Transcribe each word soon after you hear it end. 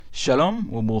שלום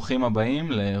וברוכים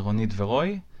הבאים לרונית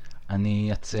ורוי.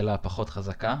 אני הצלע הפחות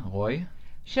חזקה, רוי.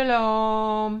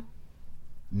 שלום.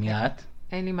 מי את?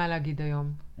 אין לי מה להגיד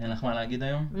היום. אין לך מה להגיד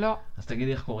היום? לא. אז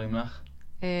תגידי איך קוראים לך.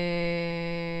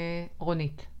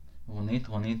 רונית.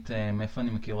 רונית, מאיפה אני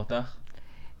מכיר אותך?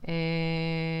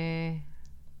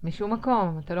 משום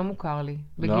מקום, אתה לא מוכר לי.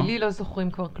 לא? בגילי לא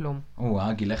זוכרים כבר כלום.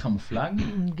 גילך המופלג?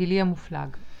 גילי המופלג.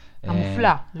 המופלא,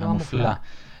 לא המופלג.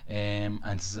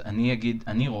 אז אני אגיד,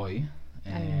 אני רוי,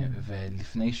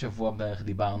 ולפני שבוע בערך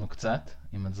דיברנו קצת,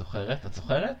 אם את זוכרת. את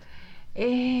זוכרת?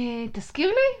 תזכיר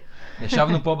לי?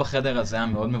 ישבנו פה בחדר הזה,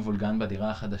 המאוד מבולגן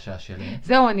בדירה החדשה שלי.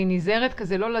 זהו, אני נזהרת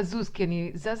כזה לא לזוז, כי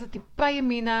אני זזה טיפה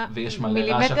ימינה, ויש מלא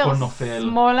רעש, הכל נופל. מילימטר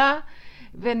שמאלה,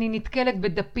 ואני נתקלת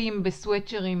בדפים,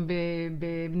 בסוויצ'רים,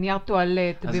 בנייר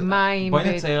טואלט, במים,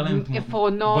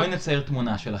 בעפרונות. בואי נצייר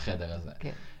תמונה של החדר הזה.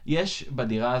 כן. יש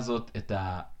בדירה הזאת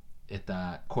את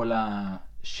כל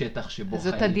השטח שבו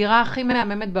חיים. זאת הדירה הכי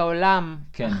מהממת בעולם.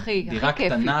 כן, הכי דירה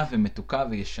כיפית. קטנה ומתוקה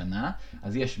וישנה.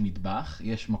 אז יש מטבח,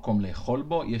 יש מקום לאכול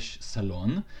בו, יש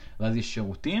סלון, ואז יש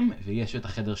שירותים, ויש את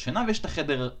החדר שינה, ויש את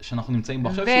החדר שאנחנו נמצאים בו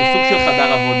עכשיו, שהוא סוג של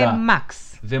חדר עבודה.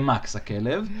 ומקס. ומקס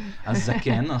הכלב. אז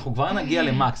זקן, אנחנו כבר נגיע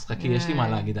למקס, חכי, יש לי מה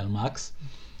להגיד על מקס.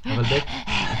 אבל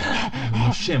הוא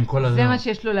נושם כל הזמן. זה מה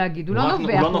שיש לו להגיד, הוא לא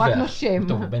נובח, הוא רק נושם.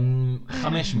 טוב, בין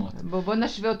 500. בוא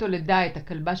נשווה אותו לדייט,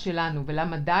 הכלבה שלנו.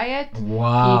 ולמה דייט?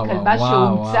 וואו, כי היא כלבה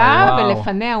שהומצא,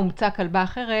 ולפניה הומצא כלבה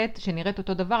אחרת, שנראית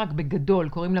אותו דבר, רק בגדול,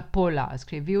 קוראים לה פולה. אז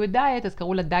כשהביאו את דייט, אז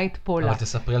קראו לה דייט פולה. אבל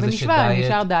תספרי על זה שדייט... ונשמע,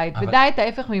 נשאר דייט. ודייט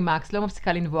ההפך ממקס, לא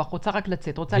מפסיקה לנבוח, רוצה רק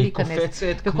לצאת, רוצה להיכנס.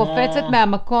 וקופצת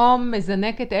מהמקום,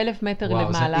 מזנקת 1,000 מטר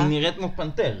למעלה. היא נראית כמו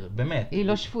פנתר, באמת. היא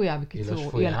לא שפויה,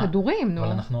 בקיצור. היא על כדורים, נו.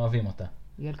 אבל אנחנו אוהבים אותה.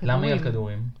 למה היא על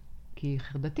כדורים? כי היא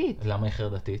חרדתית. למה היא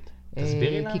חרדתית?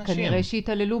 תסבירי לאנשים. כי כנראה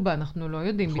שהתעללו בה, אנחנו לא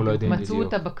יודעים. אנחנו לא יודעים בדיוק. מצאו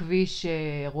אותה בכביש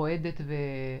רועדת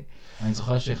אני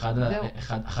זוכר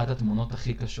שאחת התמונות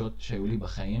הכי קשות שהיו לי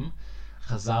בחיים,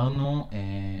 חזרנו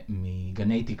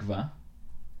מגני תקווה.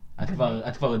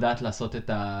 את כבר יודעת לעשות את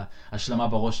ההשלמה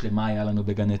בראש למה היה לנו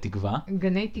בגני תקווה.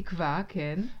 גני תקווה,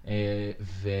 כן.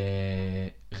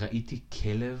 וראיתי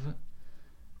כלב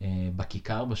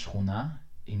בכיכר בשכונה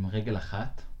עם רגל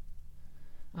אחת.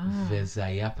 וזה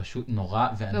היה פשוט נורא,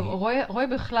 ואני... טוב, רוי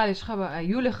בכלל,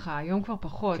 היו לך, היום כבר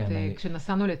פחות,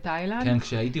 כשנסענו לתאילנד. כן,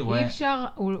 כשהייתי רואה... אי אפשר,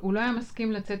 הוא לא היה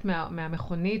מסכים לצאת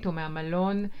מהמכונית או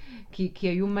מהמלון, כי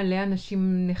היו מלא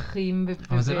אנשים נכים.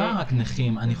 אבל זה לא רק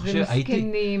נכים, אני חושב,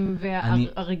 ומסכנים,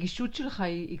 והרגישות שלך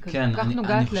היא כל כך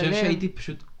נוגעת ללב. אני חושב שהייתי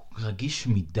פשוט רגיש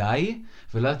מדי,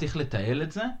 ולא ידעתי איך לתעל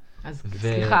את זה. אז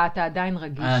סליחה, אתה עדיין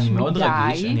רגיש מדי. אני מאוד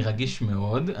רגיש, אני רגיש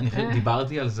מאוד. אני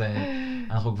דיברתי על זה,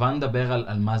 אנחנו כבר נדבר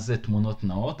על מה זה תמונות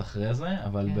נאות אחרי זה,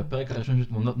 אבל בפרק הראשון של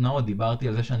תמונות נאות דיברתי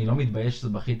על זה שאני לא מתבייש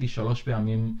שבכיתי 3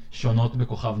 פעמים שונות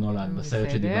בכוכב נולד, בסרט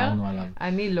שדיברנו עליו.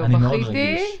 אני לא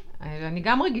בכיתי. אני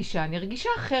גם רגישה, אני רגישה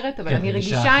אחרת, אבל אני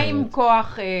רגישה עם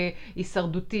כוח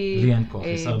הישרדותי, לי אין כוח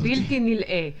הישרדותי. בלתי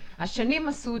נלאה. השנים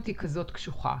עשו אותי כזאת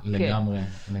קשוחה. לגמרי.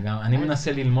 אני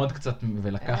מנסה ללמוד קצת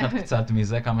ולקחת קצת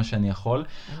מזה כמה שאני יכול,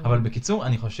 אבל בקיצור,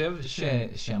 אני חושב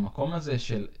שהמקום הזה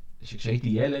שכשהייתי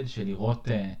ילד, של לראות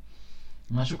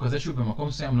משהו כזה שהוא במקום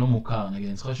מסוים לא מוכר, נגיד,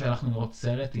 אני זוכר שהלכנו לראות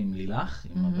סרט עם לילך,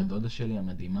 עם הבת דודה שלי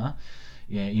המדהימה,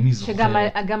 אם היא זוכרת.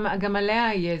 שגם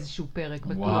עליה יהיה איזשהו פרק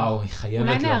בטוח. וואו, היא חייבת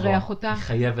לבוא. אולי נארח אותה. היא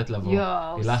חייבת לבוא.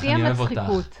 יואו, שיא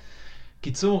המצחיקות.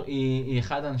 קיצור, היא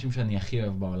אחד האנשים שאני הכי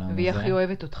אוהב בעולם הזה. והיא הכי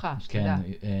אוהבת אותך, שתדע.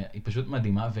 כן, היא פשוט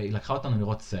מדהימה, והיא לקחה אותנו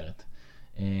לראות סרט.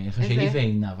 איפה שהיא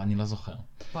ועיניו, אני לא זוכר.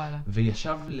 וואלה.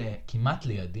 וישב כמעט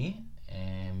לידי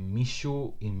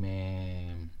מישהו עם...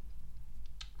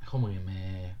 איך אומרים?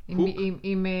 קוק?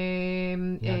 עם...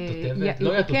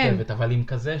 לא יד תותבת, אבל עם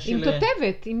כזה של... עם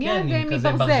תותבת, עם יד מברזל. עם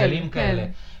כזה ברזלים כאלה.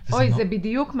 אוי, זה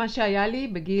בדיוק מה שהיה לי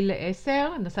בגיל 10,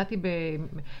 נסעתי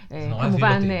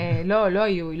כמובן,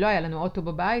 לא היה לנו אוטו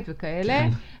בבית וכאלה,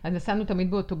 אז נסענו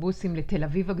תמיד באוטובוסים לתל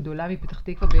אביב הגדולה מפתח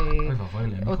תקווה. אוי ואבוי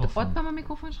לי, המיקרופון. עוד פעם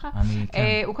המיקרופון שלך?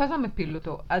 כן. הוא כל הזמן מפיל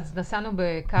אותו. אז נסענו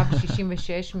בקו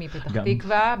 66 מפתח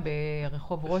תקווה,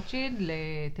 ברחוב רוטשילד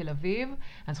לתל אביב.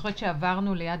 אני זוכרת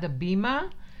שעברנו ליד הבימה,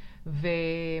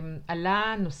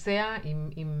 ועלה נוסע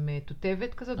עם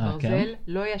תותבת כזאת, ברזל,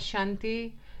 לא ישנתי,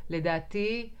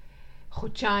 לדעתי,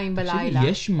 חודשיים בלילה. תקשיבי,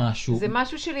 יש משהו... זה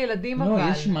משהו של ילדים לא,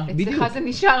 אבל. יש בדיוק. אצלך זה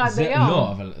נשאר עד היום.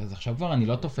 לא, אבל עכשיו כבר אני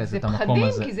לא תופס את המקום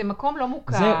הזה. זה פחדים, כי זה מקום לא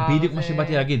מוכר. זה בדיוק מה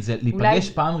שבאתי להגיד, זה להיפגש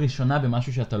פעם ראשונה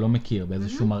במשהו שאתה לא מכיר,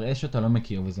 באיזשהו מראה שאתה לא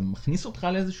מכיר, וזה מכניס אותך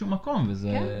לאיזשהו מקום,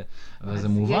 וזה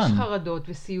מובן. יש חרדות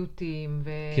וסיוטים,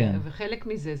 וחלק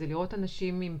מזה זה לראות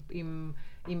אנשים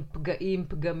עם פגעים,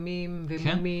 פגמים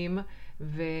ומומים,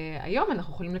 והיום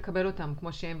אנחנו יכולים לקבל אותם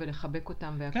כמו שהם ולחבק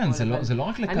אותם והכל. כן, זה לא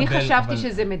רק לקבל, אני חשבתי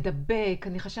שזה מדבק,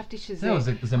 אני חשבתי שזה...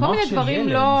 זה כל מוח מיני של דברים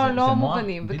ילד. לא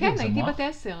מובנים. וכן, הייתי בת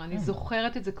 10, אני כן.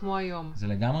 זוכרת את זה כמו היום. זה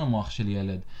לגמרי מוח של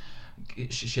ילד.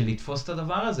 של לתפוס את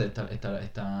הדבר הזה,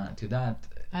 את יודעת...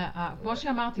 כמו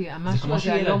שאמרתי, המשהו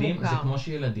הזה לא מוכר. זה כמו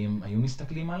שילדים היו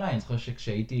מסתכלים עליי. אני זוכר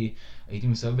שכשהייתי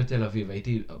מסתובב בתל אביב,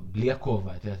 הייתי בלי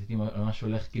הכובע, הייתי ממש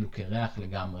הולך כאילו קרח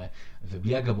לגמרי,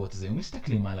 ובלי הגבות, אז היו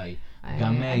מסתכלים עליי.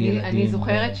 גם ילדים... אני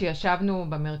זוכרת שישבנו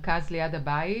במרכז ליד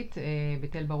הבית,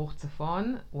 בתל ברוך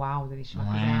צפון. וואו, זה נשמע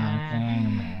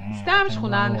כזה... סתם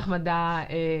שכונה נחמדה,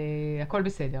 הכל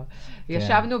בסדר.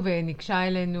 ישבנו וניגשה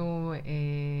אלינו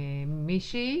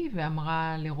מישהי,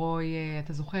 ואמרה לרוי,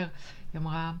 אתה זוכר? היא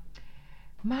אמרה,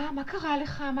 מה קרה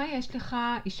לך? מה יש לך?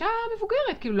 אישה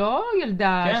מבוגרת, כאילו לא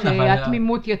ילדה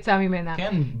שהתמימות יצאה ממנה.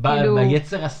 כן,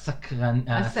 ביצר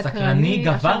הסקרני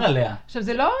גבר עליה. עכשיו,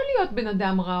 זה לא להיות בן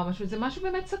אדם רע או משהו, זה משהו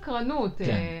באמת סקרנות.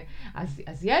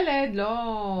 אז ילד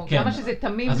לא... כמה שזה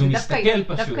תמים, אז הוא מסתכל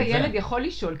פשוט. דווקא ילד יכול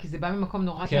לשאול, כי זה בא ממקום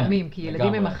נורא תמים, כי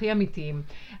ילדים הם הכי אמיתיים.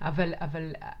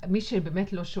 אבל מי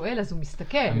שבאמת לא שואל, אז הוא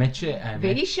מסתכל.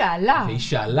 והיא שאלה.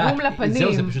 בום לפנים.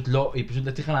 זהו, זה פשוט לא, היא פשוט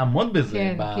לא צריכה לעמוד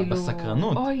בזה,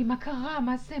 בסקרנות. אוי, מה קרה?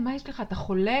 מה זה? מה יש לך? אתה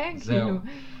חולה? זהו.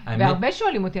 והרבה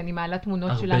שואלים אותי, אני מעלה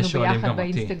תמונות שלנו ביחד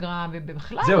באינסטגרם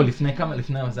ובכלל. זהו, לפני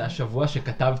זה השבוע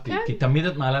שכתבתי, כי תמיד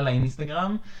את מעלה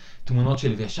לאינסטגרם תמונות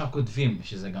שלי, וישר כותבים,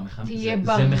 שזה גם תהיה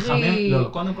בריא. לא,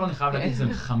 קודם כל אני חייב להגיד, זה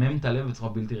מחמם את הלב בצורה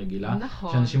בלתי רגילה.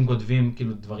 נכון. שאנשים כותבים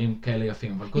כאילו דברים כאלה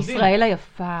יפים, אבל כותבים... ישראל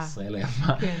היפה. ישראל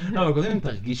היפה. לא, אבל כותבים,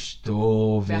 תרגיש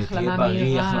טוב, תהיה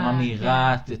בריא, החלמה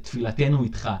מהירה, תפילתנו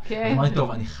איתך. כן. אמרתי,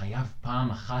 טוב, אני חייב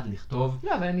פעם אחת לכתוב...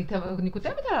 לא, אבל אני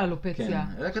כותבת על האלופציה.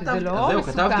 שזה לא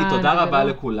מסוכן. זהו, כתבתי, תודה רבה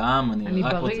לכולם,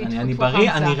 אני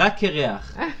בריא, אני רק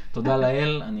קרח. תודה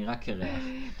לאל, אני רק קרח.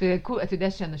 אתה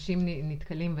יודע שאנשים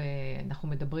נתקלים ואנחנו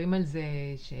מדברים על זה,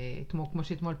 כמו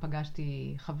שאתמול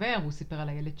פגשתי חבר, והוא סיפר על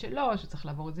הילד שלו, שצריך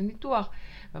לעבור איזה ניתוח,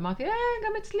 ואמרתי,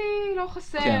 גם אצלי לא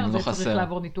חסר, כן, זה לא חסר. צריך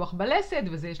לעבור ניתוח בלסת,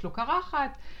 וזה יש לו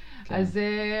קרחת. כן. אז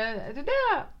אתה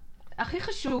יודע, הכי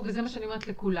חשוב, וזה מה שאני אומרת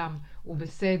לכולם, הוא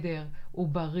בסדר, הוא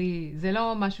בריא, זה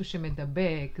לא משהו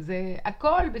שמדבק, זה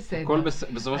הכל בסדר.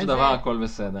 בסופו של דבר הכל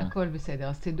בסדר. הכל בסדר.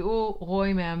 אז תדעו,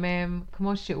 רוי מהמם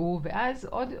כמו שהוא, ואז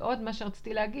עוד מה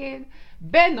שרציתי להגיד,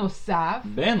 בנוסף,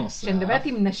 שאני מדברת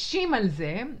עם נשים על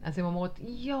זה, אז הן אומרות,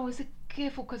 יואו, איזה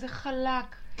כיף, הוא כזה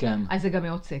חלק. כן. אז זה גם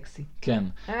מאוד סקסי. כן.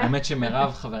 האמת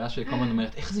שמרב, חברה שלי, כל הזמן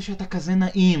אומרת, איך זה שאתה כזה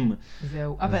נעים?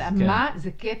 זהו. אבל מה,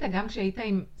 זה קטע גם כשהיית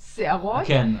עם שערות?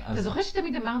 כן. אתה זוכר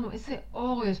שתמיד אמרנו, איזה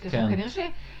אור יש לך? כנראה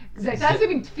שזה הייתה איזה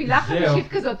מין תפילה חמישית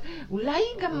כזאת. אולי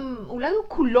הוא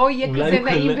כולו יהיה כזה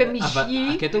נעים ומשעי.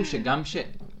 אבל הקטע הוא שגם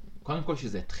קודם כל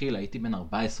שזה התחיל, הייתי בן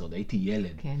 14, עוד הייתי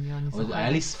ילד. כן, אני זוכרת. היה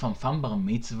לי ספמפם בר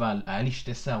מצווה, היה לי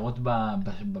 2 שערות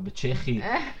בצ'כי,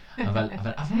 אבל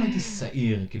אף פעם לא הייתי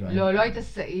שעיר. לא היית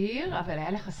שעיר, אבל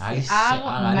היה לך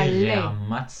שיער מלא. היה לי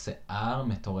רמת שיער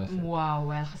מטורפת.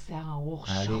 וואו, היה לך שיער ארוך,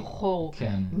 שחור.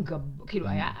 כן. כאילו,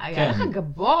 היה לך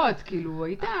גבות, כאילו,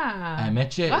 היית...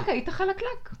 האמת רק היית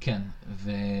חלקלק. כן,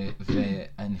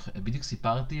 ואני בדיוק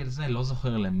סיפרתי על זה, לא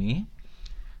זוכר למי.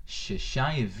 ששי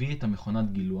הביא את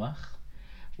המכונת גילוח.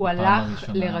 הוא הלך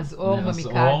לרזאור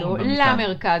במיקדו,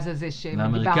 למרכז הזה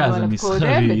שדיברנו עליו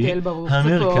קודם, בתל ברוך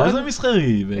צפון. המרכז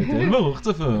המסחרי, בתל ברוך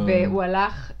צפון. והוא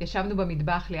הלך, ישבנו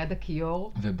במטבח ליד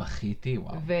הכיור. ובכיתי,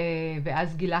 וואו.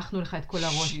 ואז גילחנו לך את כל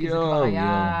הראש, כי זה כבר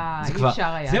היה, אי אפשר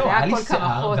היה. זהו, היה לי הכל שיער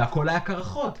קרחות. והכל היה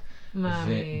קרחות.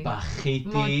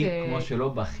 ובכיתי, כמו שלא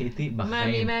בכיתי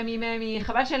בחיים. ממי,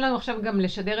 חבל שאין לנו עכשיו גם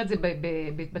לשדר את זה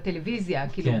בטלוויזיה,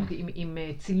 כאילו עם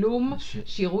צילום,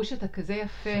 שיראו שאתה כזה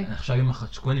יפה. עכשיו עם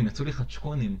החדשקונים, יצאו לי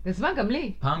חדשקונים. אז מה, גם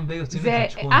לי. פעם יוצאים לי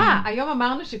חדשקונים. היום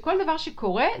אמרנו שכל דבר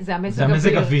שקורה זה המזג זה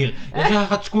המזג אוויר. יש לך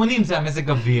חדשקונים, זה המזג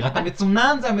אוויר. אתה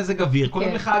מצונן, זה המזג אוויר.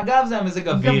 קוראים לך אגב, זה המזג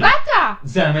אוויר. גבעת!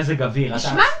 זה המזג אוויר.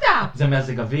 השמנת! זה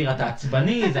המזג אוויר. אתה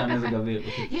עצבני, זה המזג אוויר.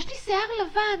 יש לי שיער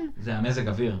לבן. זה המזג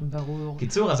אוויר. ברור.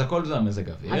 קיצור, אז הכל זה המזג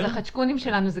אוויר. אז החדשקונים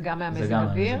שלנו זה גם מהמזג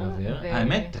אוויר.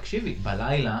 האמת, תקשיבי,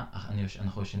 בלילה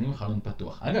אנחנו ישנים עם חלון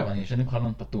פתוח. אגב, אני ישנים עם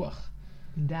חלון פתוח.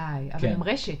 די, אבל עם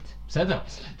רשת. בסדר,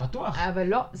 פתוח. אבל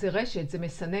לא, זה רשת, זה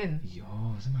מסנן. יואו,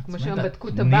 זה מעצבן. כמו שהם בדקו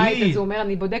את הבית, אז הוא אומר,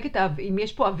 אני בודקת אם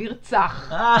יש פה אוויר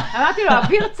צח. אמרתי לו,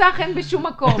 אוויר צח אין בשום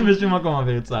מקום. אין בשום מקום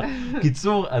אוויר צח.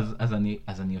 קיצור, אז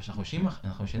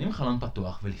אנחנו ישנים עם חלון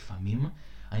פתוח, ולפעמים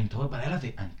אני מתעורר בלילה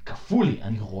ואני כפו לי,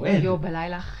 אני רועד. יו,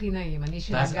 בלילה הכי נעים. אני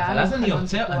שנגעה אבל אז אני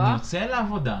יוצא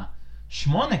לעבודה,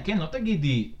 8, כן, לא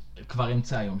תגידי כבר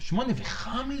אמצע היום, 8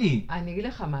 וחם לי. אני אגיד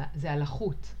לך מה, זה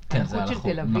הלחות. כן, זה הלחות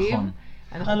של תל אביב. נכון.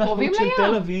 אנחנו קרובים של תל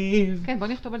לים. אביב. כן, בוא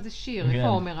נכתוב על זה שיר. כן. איפה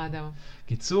עומר אדם?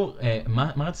 קיצור,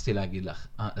 מה רציתי להגיד לך?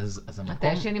 אז המקום... אתה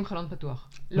ישן עם חלון פתוח.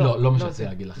 לא מה שרציתי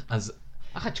להגיד לך. אז...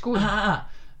 החדשקון.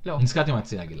 לא. נזכרתי מה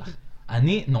רציתי להגיד לך.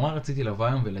 אני נורא רציתי לבוא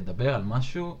היום ולדבר על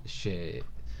משהו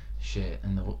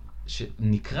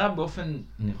שנקרא באופן,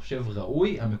 אני חושב,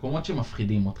 ראוי, המקומות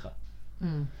שמפחידים אותך.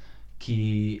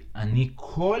 כי אני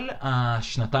כל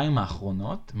השנתיים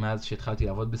האחרונות, מאז שהתחלתי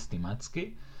לעבוד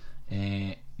בסטימצקי,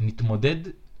 מתמודד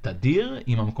תדיר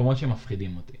עם המקומות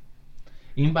שמפחידים אותי.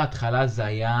 אם בהתחלה זה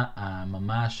היה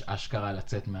ממש אשכרה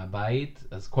לצאת מהבית,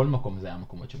 אז כל מקום זה היה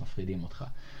מקומות שמפחידים אותך.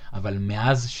 אבל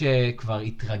מאז שכבר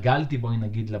התרגלתי, בואי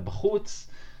נגיד,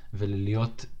 לבחוץ,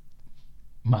 וללהיות...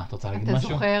 מה, את רוצה להגיד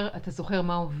משהו? אתה זוכר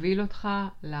מה הוביל אותך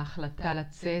להחלטה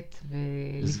לצאת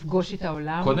ולפגוש את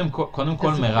העולם? קודם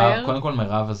כל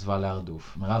מירב עזבה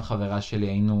להרדוף. מירב חברה שלי,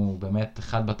 היינו באמת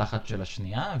אחד בתחת של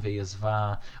השנייה, והיא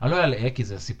עזבה, אני לא אלאה כי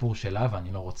זה הסיפור שלה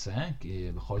ואני לא רוצה, כי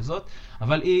בכל זאת,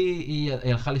 אבל היא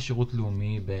הלכה לשירות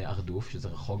לאומי בהרדוף, שזה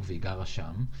רחוק והיא גרה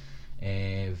שם.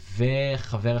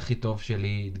 וחבר הכי טוב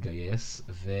שלי התגייס,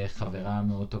 וחברה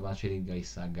מאוד טובה שלי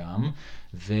התגייסה גם,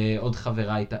 ועוד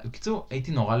חברה הייתה, בקיצור,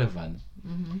 הייתי נורא לבד.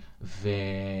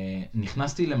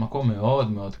 ונכנסתי למקום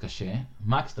מאוד מאוד קשה.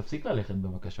 מקס, תפסיק ללכת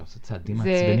בבקשה, עושה צעדים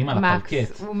מעצבנים על הפרקט.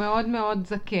 מקס, הוא מאוד מאוד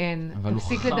זקן,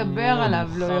 תפסיק לדבר חמוד, עליו,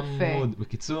 לא יפה. חמוד.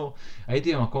 בקיצור,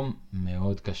 הייתי במקום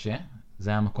מאוד קשה, זה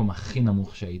היה המקום הכי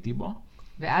נמוך שהייתי בו.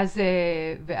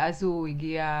 ואז הוא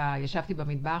הגיע, ישבתי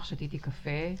במטבח, שתיתי קפה,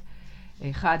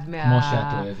 אחד כמו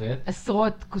שאת אוהבת.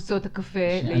 עשרות כוסות הקפה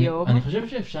ליום. אני חושב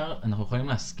אנחנו יכולים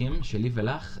להסכים שלי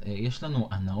ולך, יש לנו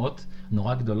הנאות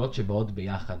נורא גדולות שבאות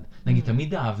ביחד. נגיד,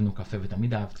 תמיד אהבנו קפה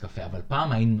ותמיד אהבת קפה, אבל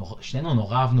פעם שנינו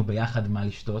נורא אהבנו ביחד מה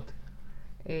לשתות.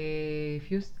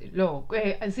 לא,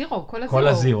 הזירו,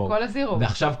 כל הזירו.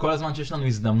 ועכשיו כל הזמן שיש לנו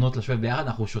הזדמנות לשבת ביחד,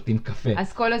 אנחנו שותים קפה.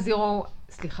 אז כל הזירו,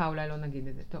 סליחה, אולי לא נגיד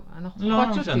את זה. טוב, אנחנו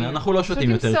לא משנה, אנחנו לא שותים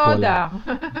יותר קולה.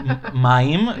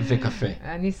 מים וקפה.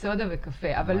 אני סודה וקפה,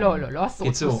 אבל לא עשרות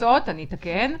כוסות, אני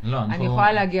אתקן. אני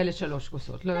יכולה להגיע ל3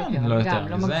 כוסות, לא יותר, לא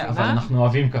יותר מזה, אבל אנחנו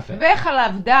אוהבים קפה.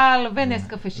 וחלב דל, ונס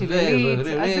קפה של עילית,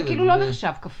 אז זה כאילו לא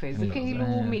נחשב קפה, זה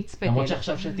כאילו מיץ פטל. למרות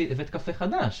שעכשיו הבאת קפה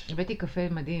חדש. הבאתי קפה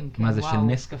מדהים, כן, מה זה, של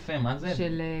נס קפה? מה זה?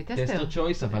 של טסטר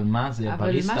צ'ויס, אבל מה זה?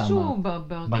 אבל משהו,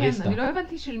 כן, אני לא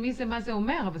הבנתי של מי זה, מה זה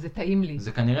אומר, אבל זה טעים לי.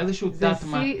 זה כנראה איזשהו תת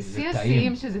מה, זה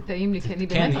השיאים שזה טעים לי, כי אני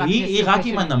באמת רק היא רק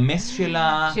עם הנמס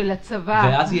שלה, של הצבא.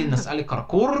 ואז היא נסעה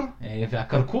לקרקור,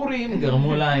 והקרקורים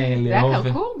גרמו לה לאהוב. זה היה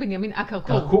קרקור? בנימין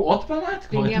הקרקור. קרקור, עוד פעם את?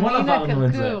 כבר אתמול עברנו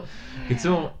את זה.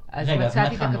 קיצור, אז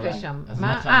מצאתי את הקפה שם.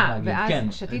 ואז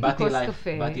שתיתי כוס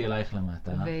קפה. באתי אלייך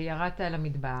למטה. וירדת על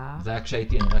המטבח. זה היה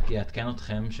כשהייתי, אני רק אעדכן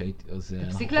אתכם,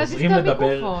 אנחנו חוזרים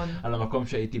לדבר על המקום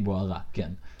שהייתי בו הרע,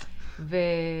 כן.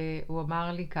 והוא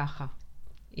אמר לי ככה,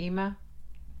 אמא,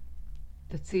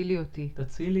 תצילי אותי.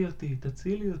 תצילי אותי,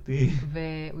 תצילי אותי.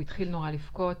 והוא התחיל נורא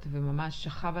לבכות, וממש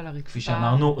שכב על הרצפה. כפי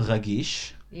שאמרנו,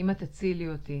 רגיש. אמא, תצילי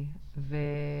אותי.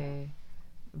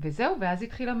 וזהו, ואז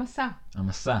התחיל המסע.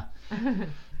 המסע.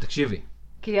 תקשיבי.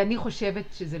 כי אני חושבת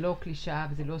שזה לא קלישאה,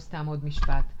 וזה לא סתם עוד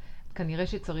משפט. כנראה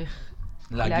שצריך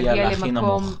להגיע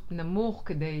למקום נמוך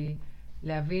כדי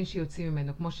להבין שיוצאים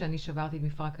ממנו. כמו שאני שברתי את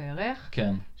מפרק הירך.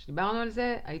 כן. כשדיברנו על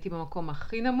זה, הייתי במקום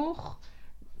הכי נמוך,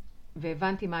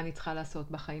 והבנתי מה אני צריכה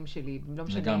לעשות בחיים שלי. לא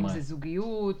משנה אם זה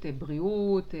זוגיות,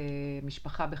 בריאות,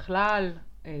 משפחה בכלל,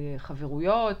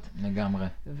 חברויות. לגמרי.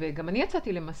 וגם אני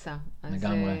יצאתי למסע.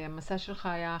 לגמרי. אז המסע שלך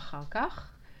היה אחר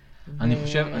כך. אני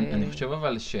חושב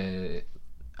אבל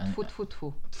טפו טפו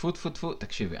טפו. טפו טפו טפו.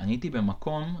 תקשיבי, אני הייתי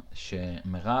במקום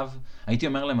שמרב, הייתי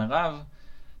אומר למרב,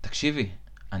 תקשיבי,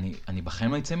 אני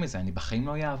בחיים לא יצא מזה, אני בחיים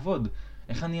לא יעבוד.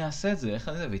 איך אני אעשה את זה? איך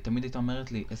אני זה? והיא תמיד הייתה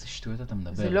אומרת לי, איזה שטויות אתה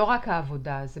מדבר. זה לא רק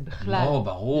העבודה, זה בכלל. לא,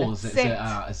 ברור,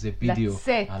 זה בדיוק.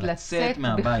 לצאת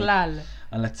בכלל.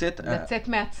 לצאת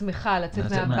מעצמך,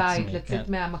 לצאת מהבית, לצאת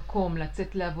מהמקום,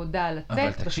 לצאת לעבודה, לצאת בכלל.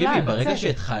 אבל תקשיבי, ברגע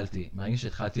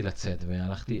שהתחלתי לצאת,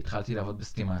 והתחלתי לעבוד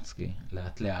בסטימצקי,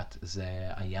 לאט לאט, זה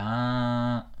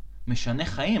היה משנה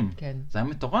חיים. כן. זה היה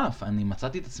מטורף. אני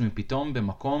מצאתי את עצמי פתאום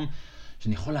במקום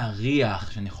שאני יכול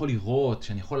להריח, שאני יכול לראות,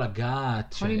 שאני יכול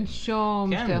לגעת. יכול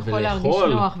לנשום, שאתה יכול להרגיש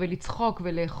נוח ולצחוק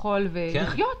ולאכול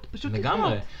ולחיות, פשוט לחיות.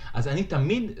 לגמרי. אז אני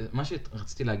תמיד, מה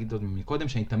שרציתי להגיד עוד מקודם,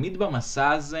 שאני תמיד במסע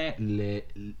הזה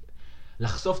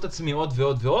לחשוף את עצמי עוד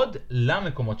ועוד ועוד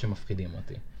למקומות שמפחידים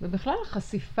אותי. ובכלל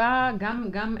חשיפה,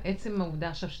 גם עצם העובדה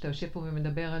עכשיו שאתה יושב פה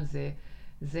ומדבר על זה,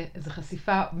 זה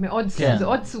חשיפה מאוד, זה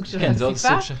עוד סוג של חשיפה. כן, זה עוד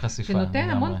סוג של חשיפה. שנותן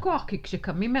המון כוח, כי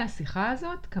כשקמים מהשיחה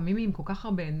הזאת, קמים עם כל כך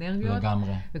הרבה אנרגיות.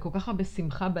 לגמרי. וכל כך הרבה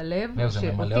שמחה בלב.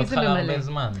 זה ממלא אותך להרבה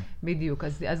זמן. בדיוק.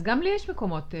 אז גם לי יש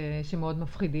מקומות שמאוד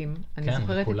מפחידים. אני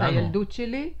זוכרת את הילדות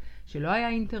שלי, שלא היה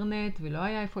אינטרנט ולא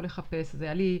היה איפה לחפש, אז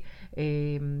היה לי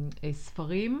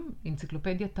ספרים,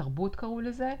 אנציקלופדיה תרבות קראו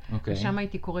לזה, ושם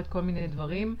הייתי קוראת כל מיני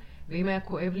דברים, ואם היה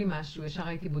כואב לי משהו, ישר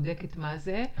הייתי בודקת מה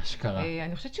זה. אשכרה.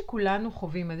 אני חושבת שכולנו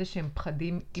חווים איזה שהם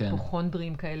פחדים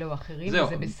היפוכונדריים כאלה או אחרים,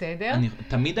 וזה בסדר.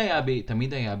 תמיד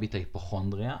היה בי את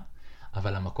ההיפוכונדריה,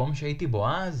 אבל המקום שהייתי בו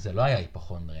אז, זה לא היה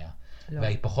היפוכונדריה.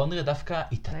 וההיפוכונדריה דווקא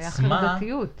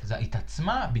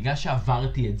התעצמה בגלל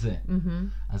שעברתי את זה.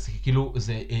 אז כאילו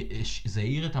זה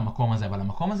העיר את המקום הזה, אבל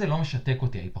המקום הזה לא משתק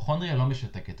אותי, ההיפוכונדריה לא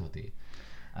משתקת אותי.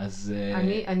 אז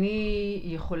אני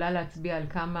יכולה להצביע על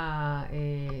כמה...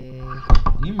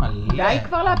 אני מלא. די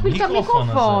כבר להפיל את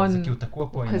המיקרופון. זה כי הוא תקוע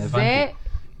פה, הנה כזה... הבנתי.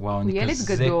 וואו, אני ילד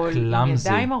כזה גדול, עם קלאמזי.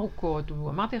 ידיים ארוכות, הוא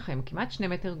אמרתי לכם, כמעט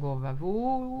 2 מטר גובה,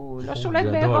 והוא לא שולט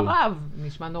באיבריו.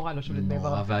 נשמע נורא, לא שולט באיבריו.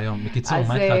 נורא והיום. בקיצור,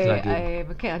 מה התחלת להגיד?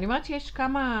 כן, אני אומרת שיש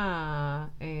כמה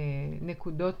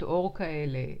נקודות אור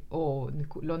כאלה, או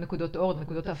לא נקודות אור,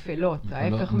 נקודות אפלות,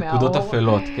 ההפך מהאור. נקודות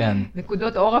אפלות, כן.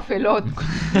 נקודות אור אפלות.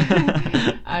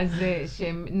 אז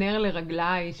שהם נר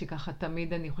לרגליי, שככה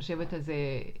תמיד אני חושבת על זה,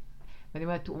 ואני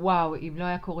אומרת, וואו, אם לא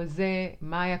היה קורה זה,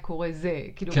 מה היה קורה זה?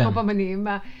 כאילו, כל פעם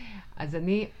אז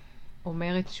אני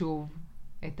אומרת שוב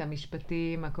את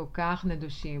המשפטים הכל כך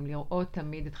נדושים, לראות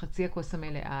תמיד את חצי הכוס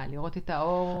המלאה, לראות את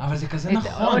האור. אבל זה כזה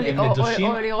נכון, הם נדושים.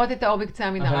 או לראות את האור בקצה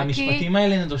המנהרה. אבל המשפטים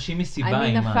האלה נדושים מסיבה.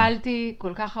 אני נפלתי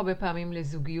כל כך הרבה פעמים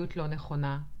לזוגיות לא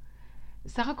נכונה.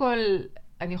 סך הכל,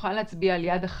 אני יכולה להצביע על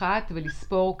יד אחת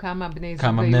ולספור כמה בני זוג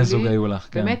היו לי. כמה בני זוג היו לך,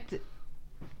 כן. באמת,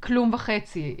 כלום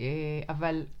וחצי,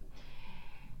 אבל...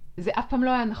 זה אף פעם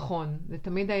לא היה נכון, זה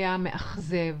תמיד היה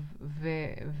מאכזב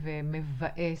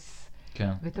ומבאס,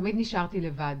 כן. ותמיד נשארתי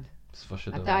לבד. בסופו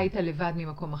של דבר. אתה היית לבד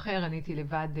ממקום אחר, אני הייתי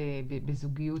לבד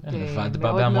בזוגיות לבד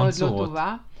מאוד מאוד לא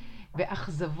טובה,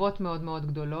 ואכזבות מאוד מאוד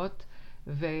גדולות,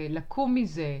 ולקום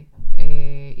מזה,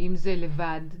 אם זה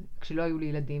לבד, כשלא היו לי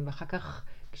ילדים, ואחר כך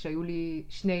כשהיו לי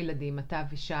 2 ילדים, אתה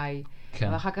ושי, כן.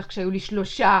 ואחר כך כשהיו לי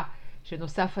 3,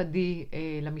 שנוסף עדי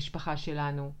למשפחה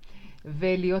שלנו.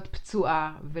 ולהיות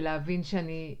פצועה, ולהבין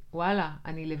שאני, וואלה,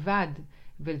 אני לבד,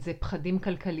 וזה פחדים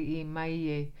כלכליים, מה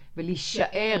יהיה,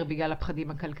 ולהישאר בגלל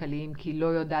הפחדים הכלכליים, כי לא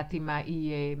יודעתי מה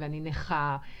יהיה, ואני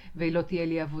נכה, ולא תהיה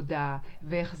לי עבודה,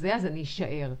 ואיך זה, אז אני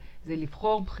אשאר. זה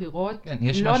לבחור בחירות כן,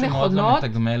 יש לא משהו נכונות. מאוד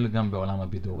מתגמל גם בעולם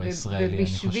הבידור הישראלי, אני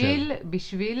חושב.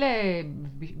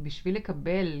 בשביל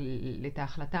לקבל את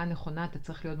ההחלטה הנכונה, אתה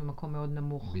צריך להיות במקום מאוד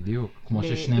נמוך. בדיוק, כמו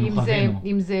ששנינו חווינו.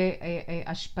 אם זה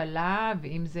השפלה,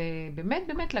 ואם זה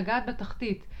באמת לגעת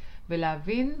בתחתית,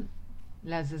 ולהבין,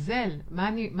 לעזאזל, מה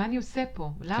אני עושה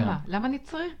פה? למה? למה אני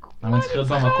צריך? למה אני צריך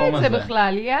להיות במקום הזה?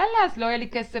 בכלל? יאללה, אז לא יהיה לי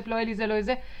כסף, לא יהיה לי זה, לא יהיה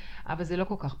זה. אבל זה לא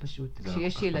כל כך פשוט.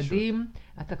 כשיש ילדים,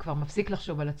 אתה כבר מפסיק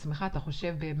לחשוב על עצמך, אתה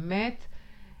חושב באמת,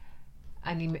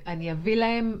 אני אביא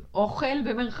להם אוכל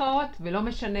במרכאות, ולא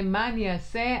משנה מה אני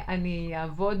אעשה, אני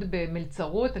אעבוד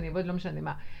במלצרות, אני אעבוד לא משנה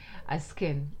מה. אז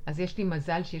כן, אז יש לי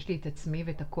מזל שיש לי את עצמי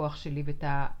ואת הכוח שלי,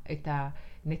 ואת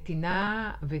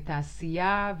הנתינה, ואת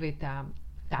העשייה, ואת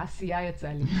תעשייה יצא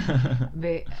לי,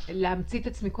 ולהמציא את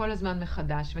עצמי כל הזמן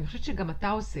מחדש, ואני חושבת שגם אתה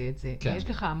עושה את זה, כן. יש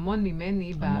לך המון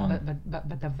ממני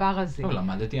בדבר הזה. לא,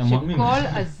 למדתי המון ממני.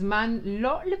 שכל הזמן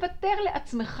לא לוותר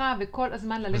לעצמך, וכל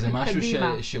הזמן ללכת קדימה. וזה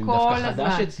משהו שהוא דווקא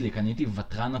חדש אצלי, כי אני הייתי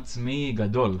וטרן עצמי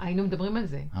גדול. היינו מדברים על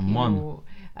זה. המון. כאילו,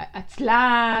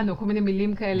 עצלן, או כל מיני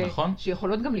מילים כאלה, נכון.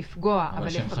 שיכולות גם לפגוע. אבל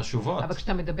שהן חשובות. אבל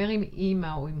כשאתה מדבר עם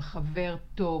אימא, או עם חבר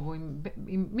טוב, או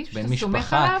עם מישהו שאתה בן סומך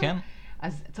משפחה, עליו, כן.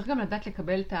 אז צריך גם לדעת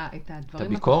לקבל את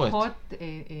הדברים הביקורת. הפחות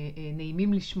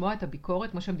נעימים לשמוע את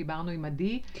הביקורת, כמו שהם דיברנו עם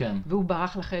עדי, כן. והוא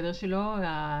ברח לחדר שלו,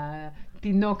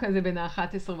 התינוק הזה בין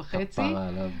ה-11:30,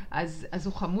 אז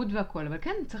הוא חמוד והכל, אבל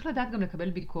כן, צריך לדעת גם לקבל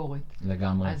ביקורת.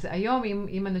 לגמרי. אז היום,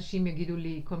 אם אנשים יגידו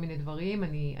לי כל מיני דברים,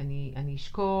 אני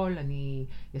אשקול, אני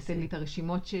אעשה לי את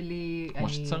הרשימות שלי, כמו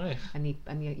שצריך.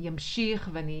 אני אמשיך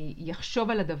ואני יחשוב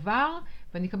על הדבר,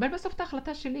 ואני אקבל בסוף את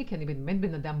ההחלטה שלי, כי אני באמת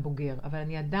בן אדם בוגר, אבל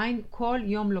אני עדיין כל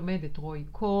יום לומדת, רוי,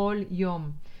 כל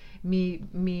יום,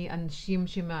 מאנשים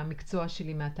שמהמקצוע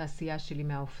שלי, מהתעשייה שלי,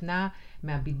 מהאופנה,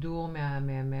 מהבידור,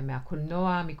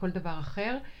 מהקולנוע, מכל דבר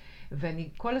אחר, ואני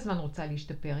כל הזמן רוצה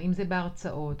להשתפר, אם זה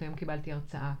בהרצאות, היום קיבלתי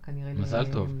הרצאה, כנראה.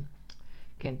 מזל טוב.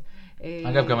 כן.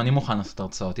 אגב, גם אני מוכן לעשות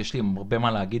הרצאות, יש לי הרבה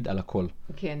מה להגיד על הכל.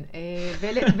 כן,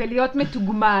 ולהיות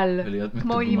מתוגמל,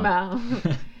 כמו אימא.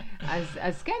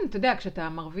 אז כן, אתה יודע, כשאתה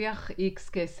מרוויח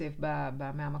X כסף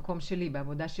מהמקום שלי,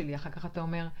 בעבודה שלי, אחר כך אתה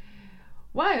אומר,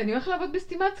 וואי, אני הולך לעבוד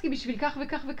בסטימצקי בשביל כך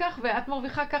וכך וכך, ואת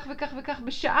מרוויחה כך וכך וכך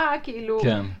בשעה, כאילו,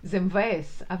 כן. זה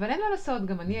מבאס. אבל אין מה לעשות,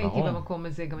 גם אני הייתי במקום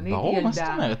הזה, גם אני הייתי ברור, ילדה. מה זאת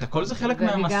אומרת? הכל זה חלק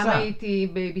מהמסע. ואני גם הייתי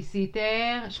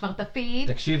בייביסיטר, שמרטפית.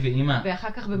 תקשיבי, אמא.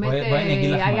 ואחר כך באמת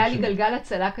היה לי גלגל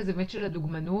הצלה כזה באמת של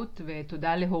הדוגמנות,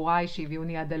 ותודה להוריי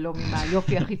שהביאוני עד הלום עם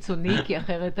היופי החיצוני, כי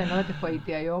אחרת אני לא יודעת איפה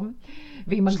הייתי היום.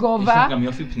 ועם הגובה. יש לך גם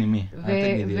יופי פנימי, אל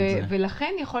תגידי את זה.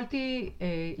 ולכן יכולתי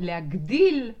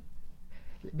להגדיל,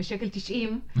 בשקל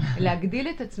 90, להגדיל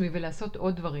את עצמי ולעשות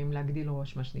עוד דברים, להגדיל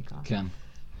ראש, מה שנקרא. כן.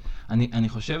 אני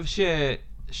חושב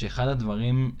שאחד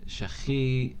הדברים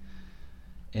שהכי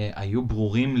היו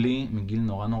ברורים לי מגיל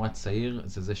נורא נורא צעיר,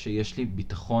 זה שיש לי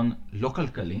ביטחון לא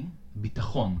כלכלי,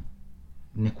 ביטחון.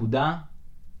 נקודה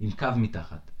עם קו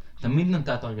מתחת. תמיד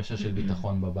נתת הרגשה של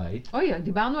ביטחון בבית. אוי,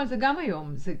 דיברנו על זה גם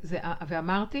היום.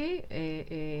 ואמרתי,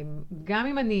 גם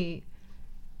אם אני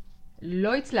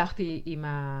לא הצלחתי עם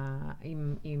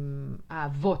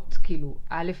האבות, כאילו,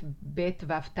 א', ב',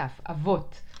 ו', ת',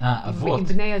 אבות. אבות. עם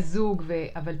בני הזוג,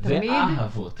 אבל תמיד...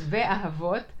 ואהבות.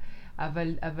 ואהבות.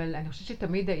 אבל אני חושבת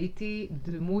שתמיד הייתי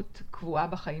דמות קבועה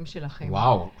בחיים שלכם.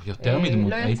 וואו, יותר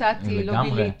מדמות. לא יצאתי, לא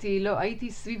ביליתי, לא,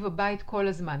 הייתי סביב הבית כל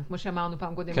הזמן, כמו שאמרנו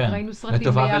פעם קודם, כן. ראינו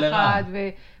סרטים ביחד,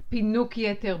 ופינוק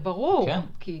יתר, ברור, כן.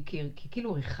 כי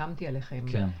כאילו ריחמתי עליכם,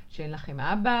 כן. שאין לכם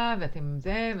אבא, ואתם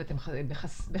זה, ואתם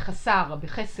בחסר.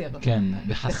 כן,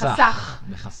 בחסך.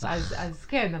 אז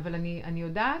כן, אבל אני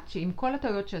יודעת שעם כל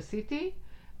הטעויות שעשיתי,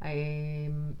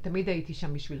 תמיד הייתי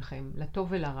שם בשבילכם, לטוב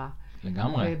ולרע.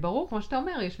 לגמרי. ברור, כמו שאתה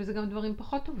אומר, יש בזה גם דברים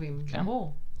פחות טובים, כן.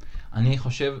 ברור. אני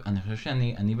חושב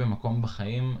שאני במקום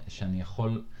בחיים שאני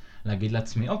יכול להגיד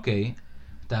לעצמי, אוקיי,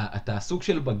 אתה סוג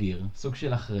של בגיר, סוג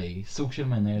של אחראי, סוג של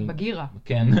מנהל... בגירה.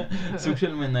 כן, סוג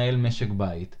של מנהל משק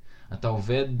בית. אתה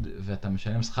עובד ואתה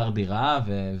משלם שכר דירה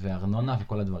וארנונה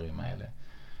וכל הדברים האלה.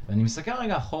 ואני מסתכל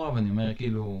רגע אחורה ואני אומר,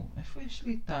 כאילו, איפה יש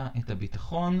לי את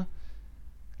הביטחון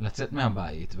לצאת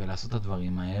מהבית ולעשות את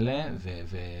הדברים האלה,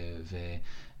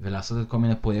 ולעשות את כל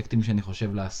מיני פרויקטים שאני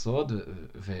חושב לעשות,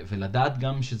 ולדעת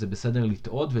גם שזה בסדר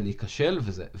לטעות ולהיכשל,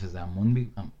 וזה המון,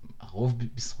 הרוב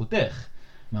בזכותך.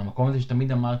 מהמקום הזה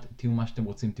שתמיד אמרת, תהיו מה שאתם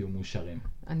רוצים, תהיו מאושרים.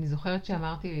 אני זוכרת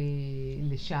שאמרתי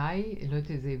לשי, לא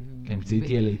יודעת איזה... כן,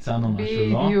 תהיה ליצן או משהו,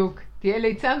 לא? בדיוק, תהיה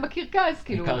ליצן בקרקס,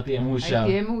 כאילו. העיקר תהיה מאושר.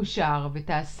 תהיה מאושר,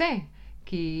 ותעשה,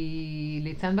 כי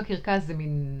ליצן בקרקס זה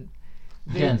מין...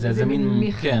 כן, זה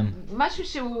מין, כן. משהו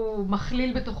שהוא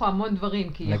מכליל בתוכו המון דברים,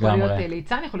 כי יכול להיות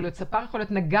ליצן, יכול להיות ספר, יכול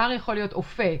להיות נגר, יכול להיות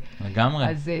אופה. לגמרי.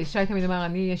 אז שי תמיד אמר,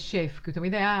 אני אהיה שף, כי הוא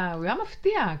תמיד היה, הוא היה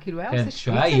מפתיע, כאילו הוא היה עושה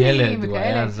שפיצלים וכאלה. כן, כשהוא היה ילד, הוא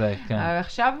היה זה, כן.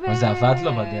 עכשיו... אבל זה עבד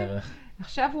לו בדרך.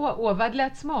 עכשיו הוא עבד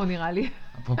לעצמו, נראה לי.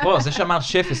 אפרופו, זה שאמר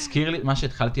שף הזכיר לי מה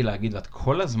שהתחלתי להגיד, ואת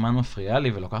כל הזמן מפריעה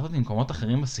לי, ולוקחת אותי למקומות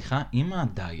אחרים בשיחה, אמא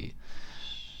די.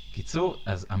 קיצור,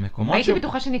 אז המקומות הייתי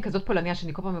בטוחה שאני כזאת פולניה,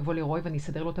 שאני כל פעם מבוא לרוי ואני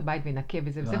אסדר לו את הבית ונקה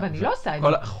וזה וזה, ואני לא עושה את זה.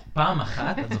 פעם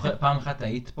אחת, את זוכרת, פעם אחת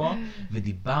היית פה,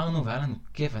 ודיברנו והיה לנו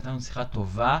כיף, הייתה לנו שיחה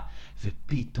טובה,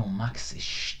 ופתאום מקס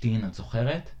השתין, את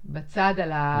זוכרת? בצד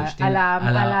על הספרייה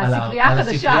החדשה. על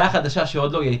הספרייה החדשה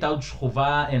שעוד לא, היא הייתה עוד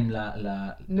שכובה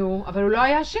נו, אבל הוא לא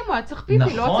היה אשם, הוא היה צריך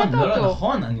פיפי, לא הוצאת אותו.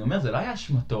 נכון, אני אומר, זה לא היה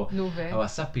אשמתו. נו, הוא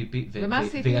עשה פיפי, ומה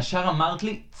עשיתי? וישר אמרת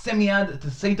לי, צא מיד,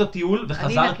 תעשה איתו טיול,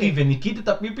 וחזרתי וניקית את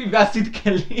הפיפי ועשית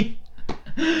כלי.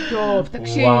 טוב,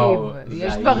 תקשיב,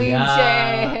 יש דברים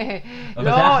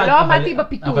לא עמדתי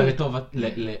בפיתוי. אבל לטוב,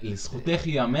 לזכותך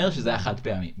ייאמר שזה היה חד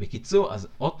פעמי. בקיצור, אז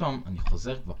עוד פעם, אני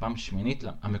חוזר כבר פעם שמינית,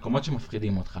 המקומות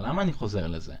שמפחידים אותך. למה אני חוזר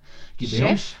לזה?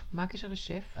 שף? מה הקשר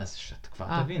לשף? אז שאת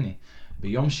כבר תביני.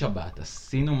 ביום שבת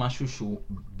עשינו משהו שהוא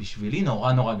בשבילי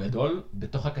נורא נורא גדול,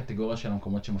 בתוך הקטגוריה של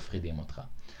המקומות שמפחידים אותך.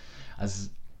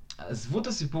 אז עזבו את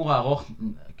הסיפור הארוך,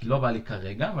 כי לא בא לי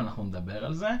כרגע, אבל אנחנו נדבר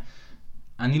על זה.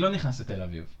 אני לא נכנס לתל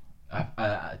אביב.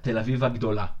 תל אביב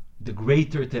הגדולה. The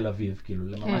Greater תל אביב,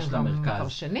 כאילו, ממש למרכז. כבר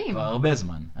שנים. כבר הרבה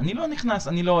זמן. אני לא נכנס,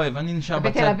 אני לא אוהב, אני נשאר בצד.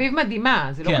 בתל אביב מדהימה,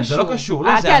 זה לא קשור. כן, זה לא קשור.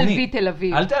 אל תעלבי תל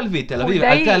אביב. אל תעלבי, תל אביב,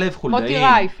 אל תעלב חולדאי. מוטי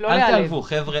רייף, לא להעלב. אל תעלבו,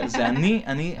 חבר'ה, זה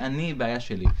אני, בעיה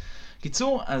שלי.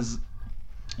 קיצור, אז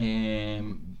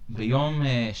ביום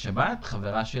שבת,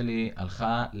 חברה שלי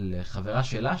הלכה לחברה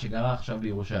שלה שגרה עכשיו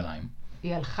בירושלים.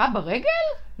 היא הלכה ברגל?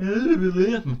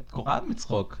 את קוראת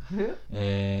מצחוק.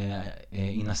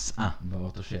 היא נסעה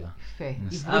באוטו שלה. יפה,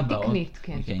 עברית תקנית,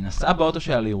 כן. היא נסעה באוטו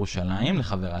שלה לירושלים,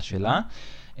 לחברה שלה.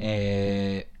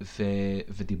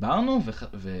 ודיברנו,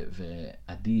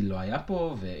 ועדי לא היה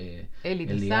פה,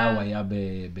 ואליהו היה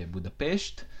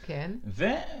בבודפשט. כן.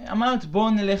 ואמרת, בואו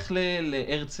נלך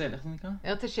להרצל, איך זה נקרא?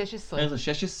 הרצל 16. הרצל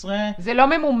 16. זה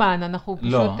לא ממומן, אנחנו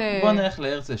פשוט... לא, בואו נלך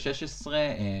להרצל 16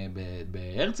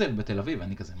 בהרצל בתל אביב,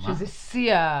 אני כזה, מה? שזה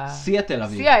שיא תל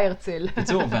אביב. שיא ההרצל.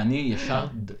 בקיצור, ואני ישר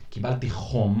קיבלתי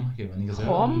חום. אני כזה,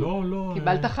 חום? לא.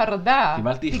 קיבלת חרדה.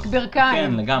 קיבלתי תיק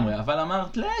ברכיים. כן, לגמרי. אבל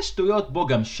אמרת, שטויות, בוא,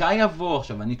 גם שי יבוא.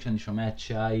 עכשיו, כשאני שומע את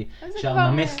שי,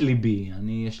 נמס ליבי.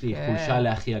 יש לי חולשה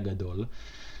לאחי הגדול.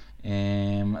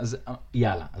 אז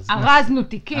יאללה. ארזנו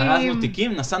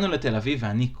תיקים, נסענו לתל אביב,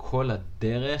 ואני כל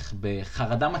הדרך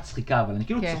בחרדה מצחיקה, אבל אני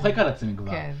כאילו צוחק על עצמי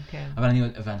כבר. כן.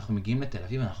 ואנחנו מגיעים לתל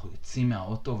אביב, אנחנו יוצאים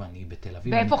מהאוטו, ואני בתל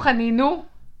אביב. ואיפה חנינו?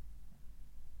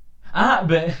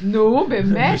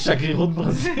 באמת? בשגרירות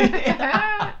ברזיל.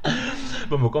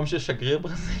 במקום של שגריר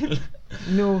ברזיל.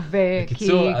 נו,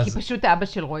 כי פשוט אבא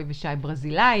של רוי ושי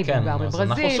ברזילאי, והוא גר בברזיל.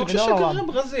 אנחנו סוג של שגריר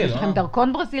ברזיל. יש לכם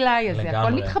דרכון ברזילאי, אז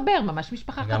הכל מתחבר, ממש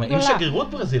משפחה אחת גדולה. אם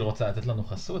שגרירות ברזיל רוצה לתת לנו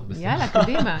חסות, בסדר. יאללה,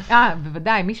 קדימה.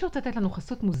 בוודאי, מי שרוצה לתת לנו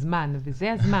חסות מוזמן,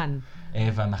 וזה הזמן.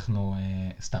 ואנחנו,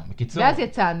 סתם, בקיצור.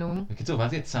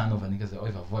 ואז יצאנו, ואני כזה, אוי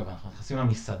ואבוי, ואנחנו נכנסים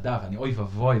למסעדה, ואני אוי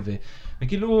ואבוי,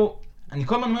 וכאילו... אני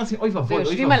כל הזמן אומר לעצמי, אוי ואבוי,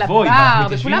 ויושבים על הבר,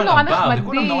 וכולם נורא נחמדים.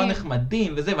 וכולם נורא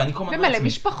נחמדים, וזה, ואני כל הזמן אומר לעצמי... ומלא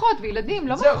משפחות וילדים,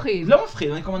 לא מפחיד. לא מפחיד,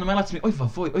 ואני כל הזמן אומר לעצמי, אוי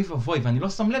ואבוי, ואני לא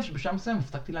שם לב שבשעה מסוים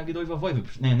הפסקתי להגיד אוי ואבוי,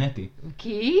 ופשוט נהניתי.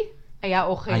 כי היה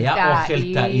אוכל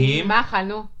טעים. מה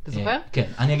אכלנו? אתה זוכר? כן,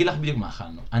 אני אגיד לך בדיוק מה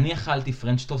אכלנו. אני אכלתי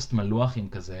פרנץ' טוסט מלוח עם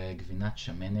כזה גבינת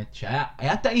שמנת,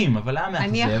 שהיה טעים, אבל היה מאכזב.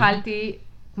 אני אכלתי,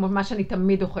 כמו מה שאני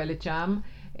תמיד אוכלת שם,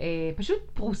 פשוט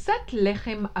פרוסת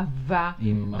לחם עבה,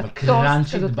 אבל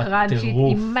קרנצ'ית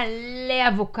בטירוף, עם מלא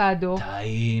אבוקדו,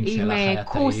 טעים, שלך היה טעים, עם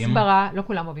כוסברה, לא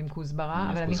כולם אוהבים כוסברה,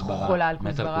 אבל אני חולה על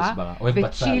כוסברה,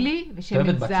 וצ'ילי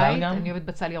ושמן זית, אני אוהבת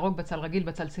בצל ירוק, בצל רגיל,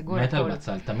 בצל סגול, מת על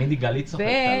בצל, תמיד יגאלית צוחקת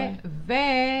עליי.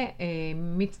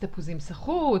 ומיץ תפוזים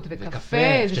סחוט, וקפה,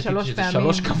 זה 3 פעמים.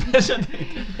 3 קפה שתית.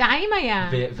 טעים היה.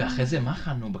 ואחרי זה מה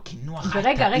אכלנו? בקינוח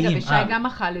רגע, ושי גם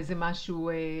אכל איזה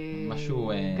משהו,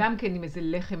 גם כן עם איזה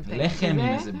לחם עם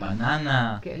איזה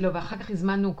בננה. לא, ואחר כך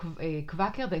הזמנו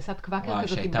קוואקר, דייסת קוואקר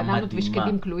כזאת עם בננות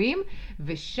ושקדים כלואים,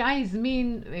 ושי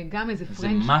הזמין גם איזה פרנץ'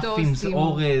 טוסט. איזה מאפינס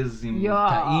אורז עם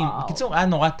טעים. בקיצור, היה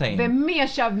נורא טעים. ומי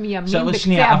ישב מימין בקצה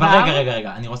שנייה, אבל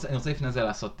רגע, אני רוצה לפני זה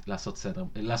לעשות סדר,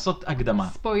 לעשות הקדמה.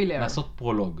 ספוילר. לעשות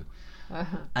פרולוג.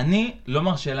 אני לא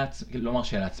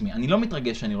מרשה לעצמי, אני לא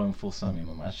מתרגש שאני רואה מפורסמים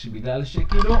ממש, בגלל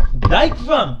שכאילו,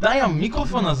 די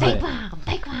המיקרופון הזה.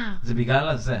 די כבר. זה בגלל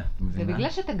הזה, זה בגלל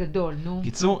שאתה גדול, נו.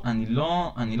 קיצור,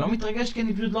 אני לא מתרגש כי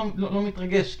אני פשוט לא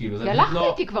מתרגש, כאילו. כי הלכתי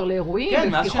איתי כבר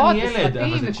לאירועים, ופתיחות, וסרטים,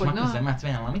 אבל זה נשמע וקולנוע. כזה מעצבן,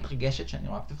 אני לא מתרגשת שאני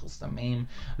רואה מפורסמים.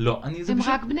 לא, הם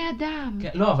רק בני אדם.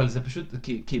 לא, אבל זה פשוט,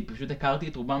 כי פשוט הכרתי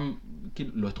את רובם,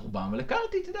 כאילו, לא את רובם, אבל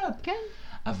הכרתי, את יודעת. כן.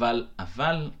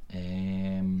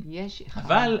 יש אחד.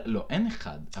 אבל, לא, אין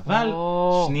אחד. אבל,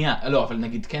 שנייה, לא, אבל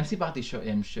נגיד, כן סיפרתי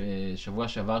שבוע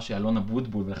שעבר שאלונה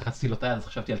בוטבול, ולחצתי לו תאי, אז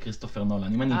חשבתי על כריסטופר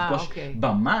נולן. אם אני אפגוש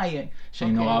במאי,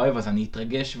 שאני נורא אוהב, אז אני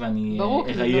אתרגש ואני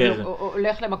ארייר. ברור,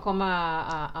 הולך למקום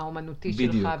האומנותי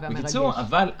שלך והמרגש. בקיצור,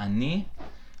 אבל אני...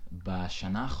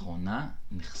 בשנה האחרונה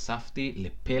נחשפתי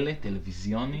לפלא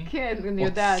טלוויזיוני, כן, אני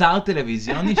יודעת. אוצר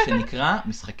טלוויזיוני שנקרא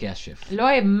משחקי השף. לא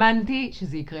האמנתי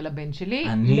שזה יקרה לבן שלי,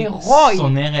 אני לרוי.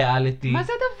 שונא ריאליטי. מה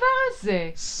זה הדבר הזה?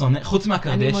 חוץ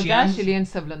מהקרדשיאנס. אני מודה שלי אין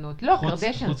סבלנות. לא,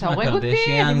 קרדשיאנס, אתה הורג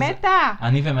אותי, אני מתה.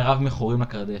 אני ומרב מכורים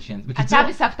לקרדשיאנס. אתה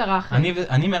וסבתא רחל.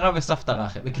 אני מרב וסבתא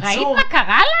רחל. ראית מה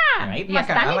קרה לה? ראית היא מה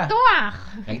עשתה קרה לה?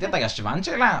 ניתוח. ראית את הישבן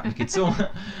שלה? בקיצור,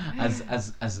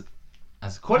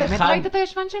 אז כל אחד... באמת ראית את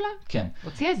הישבן שלה? כן.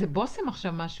 הוציאה איזה בוסם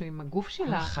עכשיו משהו עם הגוף שלה.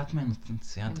 כל אחת מהן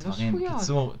מוציאה דברים. שפויות.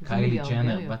 קיצור, זה קיילי מיליארדריות.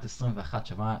 ג'נר, בת 21,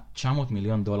 שווה $900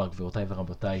 מיליון, גבירותיי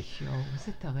ורבותיי. יואו,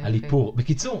 איזה טרפת. על איפור.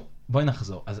 בקיצור, בואי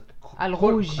נחזור. על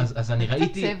רוז'. אז אני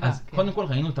ראיתי, צבע, אז כן. קודם כל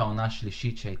ראינו את העונה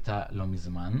השלישית שהייתה לא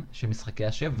מזמן, של משחקי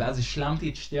השף, ואז השלמתי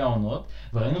את 2 העונות,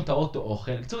 וראינו את האוטו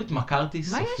אוכל. קיצור, התמכרתי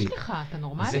סופית. מה יש לך? אתה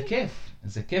נורמלי?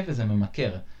 זה כיף וזה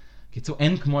ממכר. קיצור,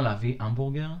 אין כמו להביא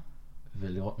המבורגר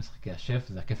ולראות משחקי השף,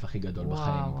 זה הכיף הכי גדול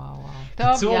בחיים. וואו.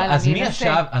 קיצור, טוב, יאללה, אני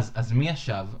אנסה. אז מי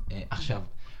ישב, עכשיו,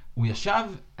 הוא ישב,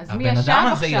 אז מי ישב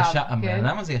עכשיו? הבן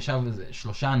אדם הזה ישב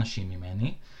 3 אנשים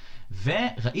ממני,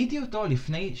 וראיתי אותו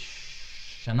לפני 1.5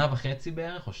 שנה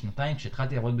בערך, או 2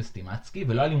 כשהתחלתי לעבוד בסטימצקי,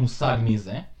 ולא היה לי מושג מי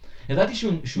זה. ידעתי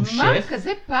שהוא שף. מה,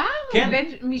 כזה פער? כן. בין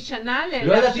משנה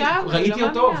לא ידעתי, לעכשיו? ראיתי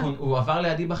אותו, הוא עבר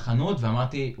לידי בחנות,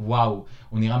 ואמרתי, וואו,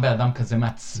 הוא נראה באדם כזה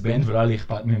מעצבן, ולא היה לי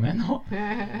אכפת ממנו.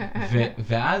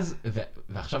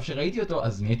 ועכשיו שראיתי אותו,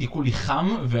 אז נהייתי כולי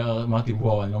חם, ואמרתי,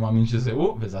 וואו, אני לא מאמין שזה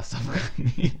הוא, וזה אסף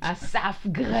גרנית. אסף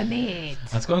גרנית.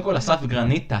 אז קודם כל, אסף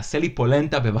גרנית, תעשה לי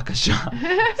פולנטה בבקשה.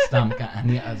 סתם,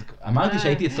 אמרתי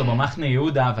שהייתי אצלו במחנה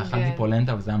יהודה, ואכלתי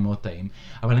פולנטה, וזה היה מאוד טעים.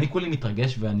 אבל אני כולי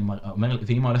מתרגש, ואני אומר,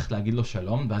 ואמא הולכת להגיד לו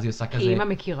שלום, ואז היא עושה כזה... כי אמא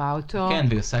מכירה אותו. כן,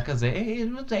 והיא עושה כזה,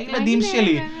 זה הילדים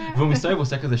שלי. והוא מסתובב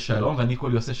ועושה כזה שלום, ואני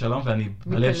כולי עושה שלום, ואני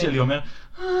בלב שלי אומר,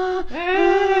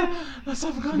 אסף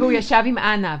גרנית. והוא ישב עם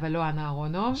אנה, אבל לא אנה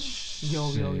אהרונוב.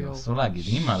 יו. אסור להגיד,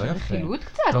 אמא, לא יפה. חילוט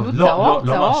קצת, טוב, צהוב.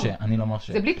 לא מרשה, אני לא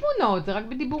מרשה. זה בלי תמונות, זה רק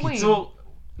בדיבורים. קיצור,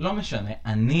 לא משנה,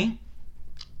 אני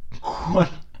כל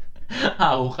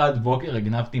הארוחת בוקר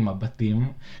הגנבתי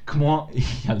מבטים, כמו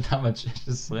ילדה בת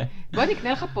 16. בוא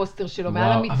נקנה לך פוסטר שלו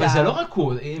מעל המיטה. אבל זה לא רק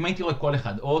הוא, אם הייתי רואה כל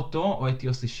אחד, או אותו, או את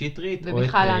יוסי שטרית,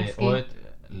 ומיכל אנסקי.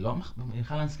 לא,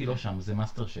 מיכל אנסקי לא שם, זה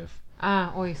מאסטר שף.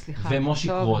 אוי, סליחה.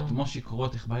 מושי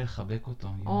קרוט, איך בא לי לחבק אותו?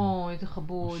 איזה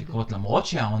חבוד. מושי קרוט, למרות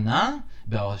שהעונה,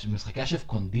 במשחקי השף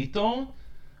קונדיטור,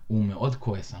 הוא מאוד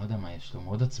כועס, אני לא יודע מה יש לו,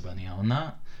 מאוד עצבני, העונה.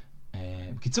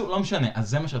 בקיצור, לא משנה, אז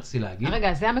זה מה שרציתי להגיד.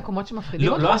 רגע, זה המקומות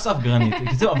שמפחידים אותו? לא אסף גרנית,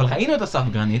 בקיצור, אבל ראינו את אסף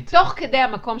גרנית. תוך כדי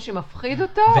המקום שמפחיד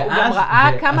אותו, הוא גם ראה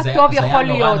כמה טוב יכול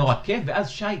להיות. זה היה נורא כיף, ואז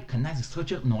שי קנה איזה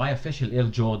סוויטשרט נורא יפה של אייר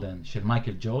ג'ורדן, של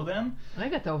מייקל ג'ורדן.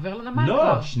 רגע, אתה עובר לנמל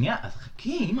כבר. לא, שנייה, אז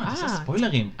חכי, אמא, תעשה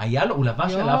ספוילרים. היה לו, הוא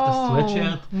לבש עליו את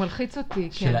הסוויטשרט. הוא מלחיץ אותי,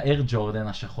 כן. של האייר ג'ורדן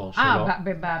השחור שלו.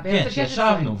 כן,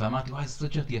 שישבנו, ואמרתי לו, איזה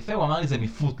סוויטשרט יפה, הוא אמר לי, זה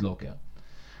מפוטלוקר.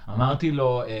 אמרתי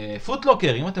לו,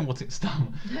 פוטלוקר, אם אתם רוצים, סתם.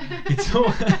 קיצור.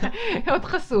 עוד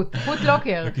חסות,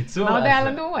 פוטלוקר. בקיצור. מה עוד היה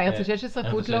לנו? הרצל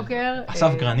 16, פוטלוקר.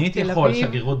 אסף גרנית יכול,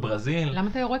 שגרירות ברזיל. למה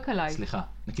אתה יורק עליי? סליחה.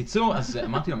 בקיצור, אז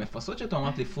אמרתי לו, מפרסות שאתה,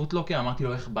 אמרתי לי פוטלוקר, אמרתי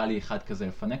לו, איך בא לי אחד כזה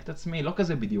לפנק את עצמי, לא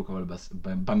כזה בדיוק, אבל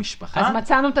במשפחה. אז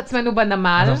מצאנו את עצמנו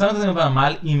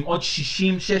בנמל. עם עוד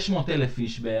 60-600 אלף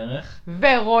איש בערך.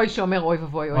 ורוי שאומר אוי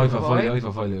ובוי, אוי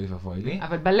ובוי לי.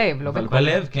 אבל בלב, לא בכל. אבל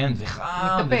בלב, כן,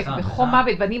 וחם. וחום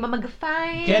מוות, ואני עם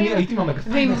המגפיים. כן, הייתי עם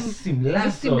המגפיים, הסמלה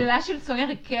הזאת. הסמלה של סוניה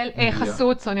ריקל,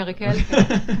 חסות סוניה ריקל.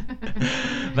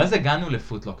 ואז הגענו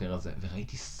לפוטלוקר הזה,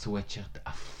 וראיתי סוויטשרט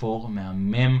אפור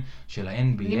מהמם של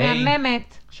ה-NBA. היא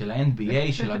מהממת. של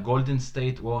ה-NBA, של הגולדן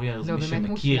סטייט ווריירס, מי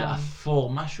שמכיר, אפור,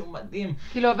 משהו מדהים.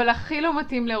 כאילו, אבל הכי לא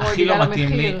מתאים לרוי הכי בגלל לא מתאים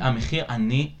המחיר. לי, המחיר,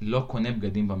 אני לא קונה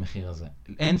בגדים במחיר הזה.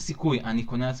 אין סיכוי, אני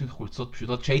קונה לעצמי חולצות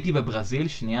פשוטות. כשהייתי בברזיל,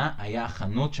 שנייה, היה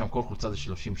חנות, שם כל חולצה זה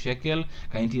 30 שקל,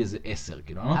 קניתי איזה 10,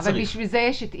 כאילו, אני לא צריך. אבל בשביל זה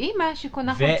יש את אימא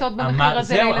שקונה חולצות במחיר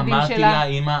הזה זהו, לילדים אמרתי שלה. לה,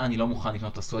 אימא, אני לא מוכן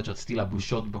לקנות את הסוויטשרט, רציתי לה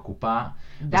בושות בקופה.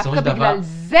 דווקא בגלל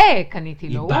זה קניתי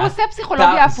לו. הוא עושה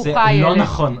פסיכולוגיה הפוכה, זה ילד. לא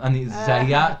נכון, זה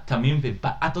היה תמים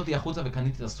ובעט אותי החוצה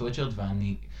וקניתי את הסוויטשרט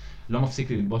ואני לא מפסיק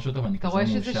לי ללבוש אותו ואני כזה מאושר.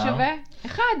 אתה רואה שזה שווה?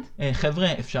 אחד.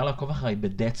 חבר'ה, אפשר לעקוב אחריי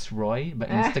ב-That's Roy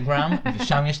באינסטגרם,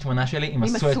 ושם יש תמונה שלי עם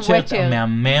הסוויטשרט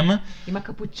המהמם. עם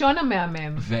הקפוצ'ון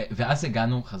המהמם. ואז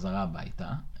הגענו חזרה הביתה,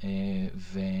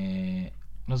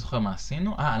 לא זוכר מה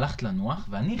עשינו, הלכת לנוח,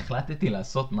 ואני החלטתי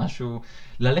לעשות משהו,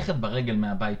 ללכת ברגל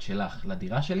מהבית שלך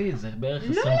לדירה שלי, זה בערך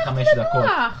 25 דקות. לא הלכתי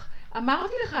לנוח,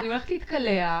 אמרתי לך, אני הולכת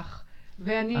להתקלח,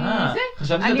 ואני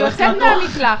אני יוצאת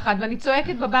מהמקלחת, ואני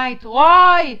צועקת בבית,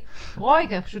 רוי! רוי,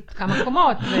 פשוט כמה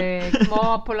קומות,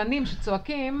 וכמו הפולנים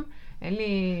שצועקים, אין לי,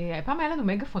 פעם היה לנו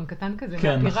מגפון קטן כזה,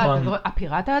 כן, נכון.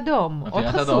 הפיראט האדום, עוד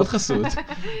חסות. עוד חסות.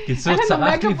 קיצור,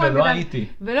 צרחתי ולא הייתי.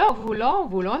 ולא, והוא לא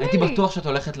עונה לי. הייתי בטוח שאת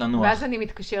הולכת לנוח. ואז אני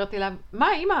מתקשרת אליו, מה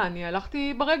אמא, אני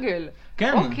הלכתי ברגל.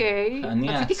 כן. אוקיי,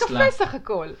 רציתי קפה סך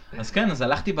הכל. אז כן, אז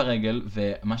הלכתי ברגל,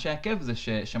 ומה שהיה כיף זה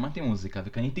ששמעתי מוזיקה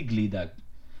וקניתי גלידה.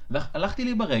 והלכתי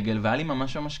לי ברגל והיה לי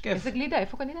ממש ממש כיף. איזה גלידה?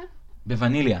 איפה קנית?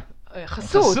 בווניליה.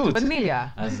 חסות, וניליה.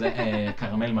 אז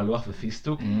קרמל מלוח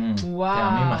ופיסטוק,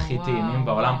 טעמים הכי טעימים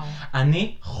בעולם.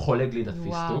 אני חולה גלידת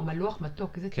פיסטוק. וואו, מלוח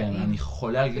מתוק, איזה טעים. כן, אני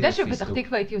חולה על גלידת פיסטוק. אתה יודע שבפתח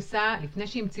תקווה הייתי עושה, לפני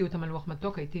שהמציאו את המלוח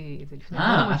מתוק, הייתי, זה לפני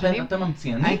כמה שנים. אתה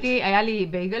ממציאנית? היה לי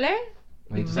בייגלה,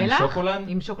 עם מלח,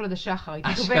 עם שוקולד השחר.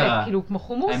 הייתי טובלת, כאילו כמו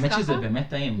חומוס, ככה. האמת שזה באמת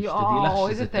טעים, שתדעי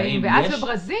לך שזה טעים. ואז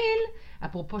בברזיל,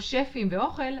 אפרופו שפים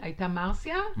ואוכל, הייתה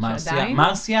מרסיה, שעדיין,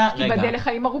 מרסיה, תיבדל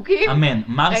לחיים ארוכים. אמן,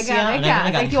 מרסיה, רגע,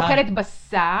 אז הייתי אוכלת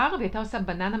בשר, והייתה עושה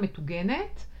בננה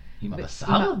מטוגנת. עם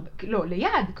הבשר? לא, ליד,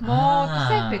 כמו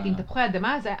תוספת, עם תפוחי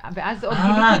אדמה, ואז עוד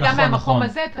גיליתי גם מהמקום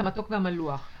הזה את המתוק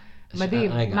והמלוח.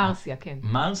 מדהים, מרסיה, כן.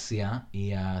 מרסיה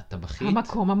היא הטבחית.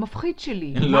 המקום המפחיד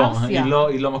שלי, מרסיה.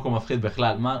 היא לא מקום מפחיד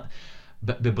בכלל.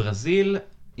 בברזיל,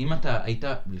 אם אתה היית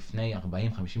לפני 40-50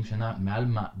 שנה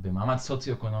במעמד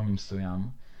סוציו-אקונומי מסוים,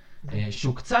 זה.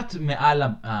 שהוא קצת מעל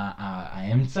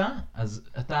האמצע, אז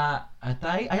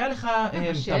היה לך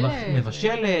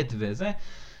מבשלת וזה,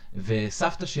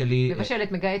 וסבתא שלי...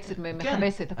 מבשלת, מגייצת,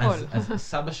 מכבסת, הכל. אז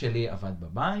סבא שלי עבד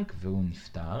בבנק, והוא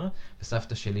נפטר,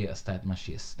 וסבתא שלי עשתה את מה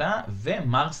שהיא עשתה,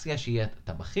 ומרסיה, שהיא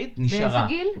הטבחית, נשארה. באיזה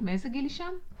גיל? מאיזה גיל היא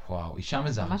שם? וואו, היא שם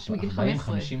איזה 40-50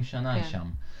 שנה היא כן. שם.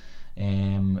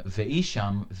 והיא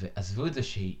שם, ועזבו את זה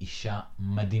שהיא אישה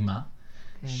מדהימה,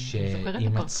 שהיא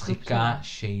מצחיקה,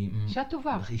 שהיא... אישה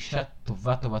טובה. אישה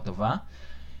טובה, טובה, טובה.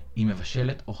 היא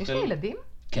מבשלת אוכל... יש לה ילדים?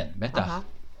 כן, בטח.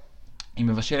 היא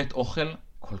מבשלת אוכל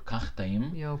כל כך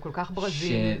טעים. כל כך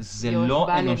ברזיל. שזה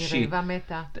לא אנושי. אני רעבה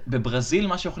מתה. בברזיל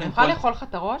מה שאוכלים... אני יכולה לאכול לך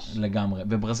את הראש? לגמרי.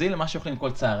 בברזיל מה שאוכלים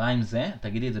כל צהריים זה,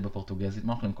 תגידי את זה בפורטוגזית,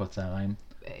 מה אוכלים כל צהריים?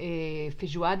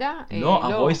 פיג'ואדה?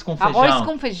 לא, ארויס קום פז'און. ארויס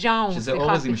קום פז'און. שזה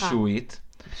אורז עם שועית.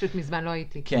 פשוט מזמן לא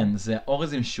הייתי. כן, זה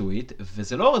אורז עם שועית,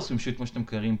 וזה לא אורז עם שועית כמו שאתם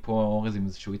מכירים פה, אורז עם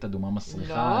שועית אדומה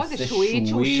מסריחה. לא, זה שועית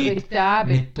שהושרתה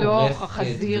בתוך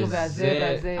החזיר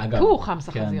והזה. פו, חמס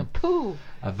החזיר, פו.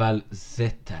 אבל זה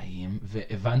טעים,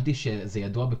 והבנתי שזה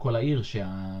ידוע בכל העיר,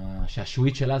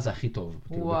 שהשועית שלה זה הכי טוב.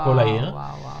 בכל העיר.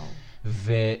 וואו, וואו.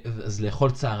 ואז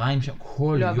לאכול צהריים שם,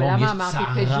 כל יום יש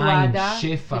צהריים,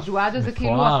 שפע, מפואר. פיג'ואדה זה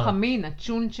כאילו החמין,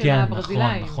 הצ'ונט של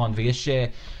הברזילאים. כן, נכון, ויש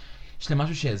להם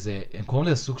משהו שזה, הם קוראים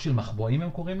לזה סוג של מחבואים, הם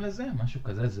קוראים לזה, משהו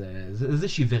כזה, זה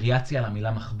איזושהי וריאציה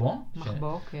למילה מחבוא.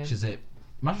 מחבוא, כן. שזה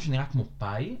משהו שנראה כמו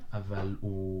פאי, אבל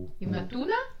הוא... עם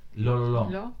נטונה? לא,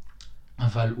 לא, לא.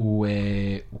 אבל הוא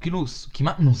כאילו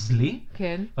כמעט נוזלי,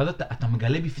 כן. ואז אתה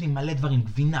מגלה בפנים מלא דברים,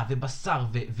 גבינה ובשר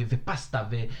ופסטה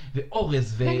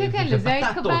ואורז ובטטות. כן, לזה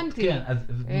התכוונתי. כן, אז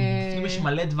בפנים יש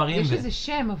מלא דברים. יש איזה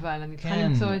שם אבל, אני צריכה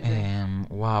למצוא את זה.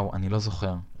 וואו, אני לא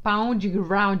זוכר. פאונג'י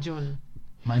ראונג'ון.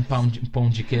 מה עם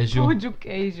פאונג'י קייז'ו? פאונג'ו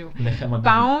קייז'ו. לחם עגבנייה.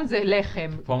 פאונד זה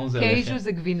לחם. קייז'ו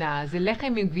זה גבינה. זה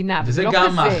לחם עם גבינה. וזה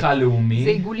גם מאכל לאומי. זה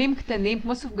עיגולים קטנים,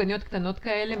 כמו סופגניות קטנות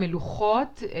כאלה,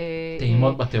 מלוכות.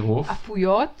 טעימות בטירוף.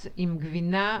 אפויות עם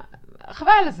גבינה.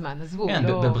 חבל על הזמן, עזבו. כן,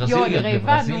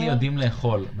 בברזיל יודעים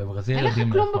לאכול. אין לך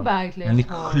כלום בבית לאכול. אין לי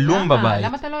כלום בבית.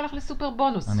 למה אתה לא הולך לסופר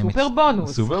בונוס? סופר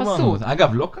בונוס, חסות. אגב,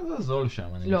 לא כזה זול שם,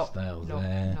 אני מצטער. לא.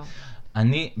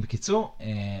 בקיצור,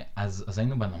 אז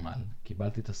היינו בנמל,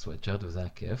 קיבלתי את הסוואטשרט וזה היה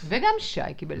כיף. וגם שי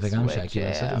קיבל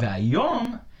סוואטשרט.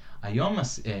 והיום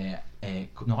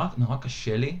נורא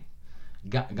קשה לי,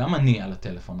 גם אני על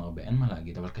הטלפון הרבה, אין מה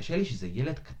להגיד, אבל קשה לי שזה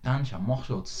ילד קטן שהמוח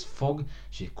שלו עוד ספוג,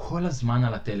 שכל הזמן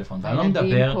על הטלפון,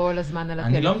 הילדים כל הזמן על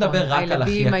הטלפון. אני לא מדבר רק על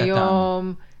אחי הקטן. הילדים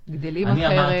היום גדלים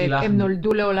אחרת, הם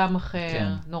נולדו לעולם אחר,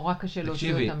 נורא קשה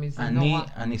להוציא אותם מזה, נורא.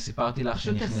 אני סיפרתי לך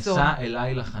שנכנסה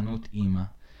אליי לחנות אימא,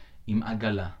 עם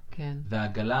עגלה. כן.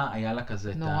 והעגלה היה לה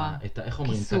כזה איך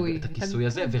אומרים? את הכיסוי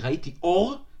הזה, וראיתי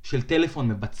אור של טלפון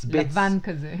מבצבץ. לבן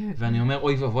כזה. ואני אומר,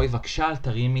 אוי ואבוי, בבקשה, אל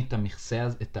תרימי את המכסה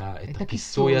הזה, את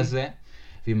הכיסוי הזה.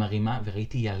 והיא מרימה,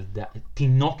 וראיתי ילדה,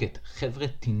 תינוקת, חבר'ה,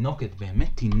 תינוקת, באמת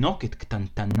תינוקת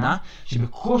קטנטנה,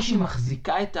 שבקושי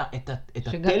מחזיקה את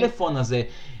הטלפון הזה.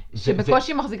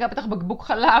 שבקושי מחזיקה בטח בקבוק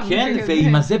חלב. כן,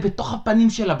 ועם הזה בתוך הפנים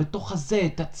שלה, בתוך הזה,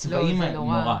 את הצבעים האלה,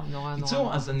 נורא.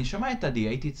 קיצור, אז אני שומע את עדי,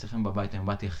 הייתי אצלכם בבית, אני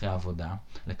באתי אחרי העבודה,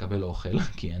 לקבל אוכל,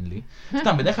 כי אין לי.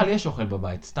 סתם, בדרך כלל יש אוכל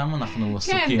בבית, סתם אנחנו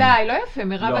עסוקים. כן, די, לא יפה,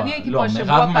 מירב, אני הייתי פה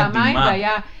שבוע פעמיים,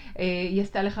 והיה, היא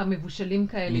עשתה לך מבושלים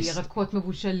כאלה, ירקות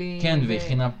מבושלים. כן,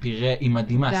 והכינה פירה, היא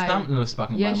מדהימה, סתם לא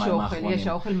הספקנו במים האחרונים. יש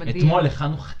האוכל מדהים. אתמול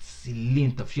הכנו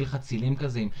חצילים, תבשיל חצילים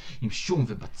כזה, עם שום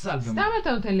ובצל. סתם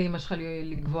אתה נותן לי אמא שלך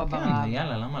לגבוה ברעב. כן,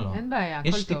 יאללה, למה לא? אין בעיה,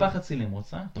 הכל טוב. יש טיפה חצילים,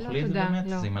 רוצה? תאכלי את זה באמת?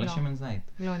 זה עם מלא שמן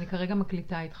זית. לא, אני כרגע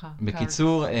מקליטה איתך.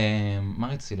 בקיצור, מה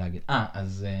רציתי להגיד?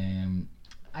 אז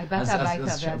באת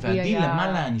הביתה, ועדי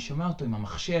למעלה, אני שומע אותו עם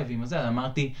המחשב, עם הזה,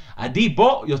 אמרתי, עדי,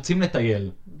 בוא, יוצאים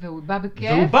לטייל. והוא בא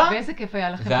בכיף, ואיזה כיף היה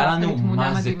לכם. והיה לנו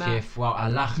מה זה כיף, וואו,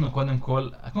 הלכנו קודם כל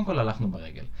הלכנו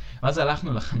ברגל. ואז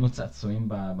הלכנו לחנות צעצועים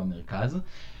במרכז,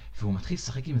 והוא מתחיל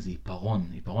לשחק עם איזה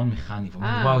עיפרון מכני, והוא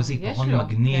אומר, וואו, איזה עיפרון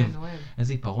מגניב,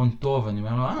 איזה עיפרון טוב, ואני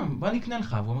אומר לו, בוא נקנה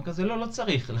לך, והוא אומר כזה, לא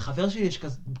צריך, לחבר שלי יש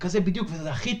כזה בדיוק,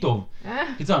 וזה הכי טוב.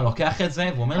 קיצור, אני לוקח את זה,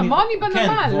 והוא אומר לי, כמוני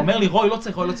בנמל. והוא אומר לי, רוי, לא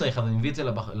צריך, אז אני מביא את זה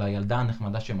לילדה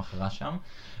הנחמדה שמכרה שם,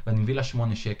 ואני מביא לה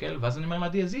 8 שקל, ואז אני אומר לה,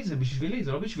 עדי, זה בשבילי,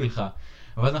 זה לא בשבילך.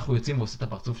 ואז אנחנו יוצאים ועושה את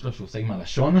הפרצוף שלו שהוא עושה עם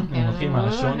הלשון, אני מתחיל עם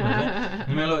הלשון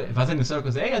וזה, ואז אני עושה לו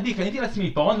כזה, היי עדי, קניתי לעצמי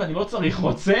עיפרון ואני לא צריך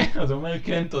רוצה, אז הוא אומר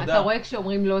כן, תודה. אתה רואה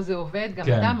כשאומרים לא זה עובד, גם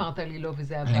אתה אמרת לי לא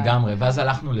וזה עבד. לגמרי, ואז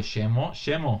הלכנו לשמו,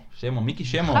 מיקי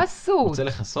שמו, חסות. רוצה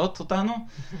לחסות אותנו?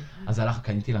 אז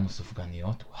קניתי לנו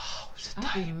סופגניות, וואו, זה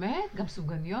טעים. באמת? גם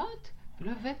סופגניות?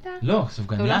 לא הבאת? לא,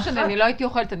 סופגניה אחת. אני לא הייתי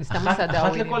אוכלת, אני סתם עושה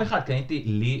דאווינים. אחת לכל אחד, קניתי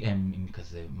לי עם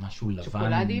כזה משהו לבן.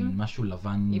 שוקולדים? משהו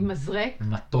לבן. עם מזרק?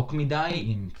 מתוק מדי,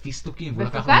 עם פיסטוקים.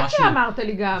 ופוקאצ'ה אמרת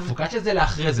לי גם. פוקאצ'ה זה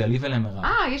לאחרי זה, לי ולמרב.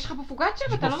 יש לך פה פוקאצ'ה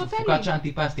ואתה לא נותן לי. פוקאצ'ה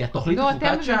אנטיפסטי, את תאכלי את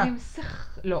הפוקאצ'ה?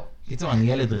 לא. קיצור,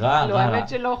 אני ילד רע. לא, האמת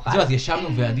שלא אוכל. אז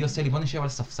ישבנו ועדי עושה לי, בוא נשב על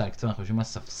ספסל. קצת אנחנו יושבים על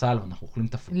ספסל ואנחנו אוכלים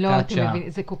את הפוקאצ'ה. לא, אתם מבינים,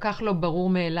 זה כל כך לא ברור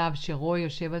מאליו שרוי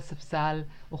יושב על ספסל,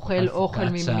 אוכל אוכל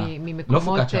ממקומות... לא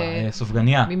פוקאצ'ה,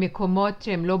 סופגניה. ממקומות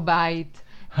שהם לא בית.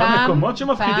 המקומות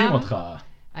שמפחידים אותך.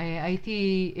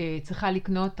 הייתי צריכה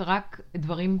לקנות רק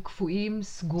דברים קפואים,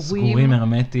 סגורים. סגורים,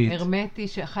 הרמטית. הרמטי,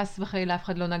 שחס וחלילה אף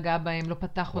אחד לא נגע בהם, לא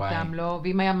פתח אותם, לא.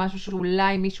 ואם היה משהו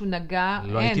שאולי מישהו נגע,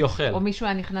 לא הייתי אוכל. או מישהו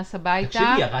היה נכנס הביתה.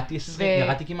 תקשיבי,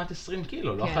 ירדתי כמעט 20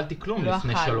 קילו, לא אכלתי כלום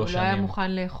לפני 3 שנים. הוא לא היה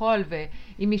מוכן לאכול,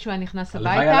 ואם מישהו היה נכנס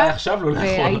הביתה, הלוואי עליי עכשיו לא לאכול.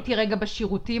 והייתי רגע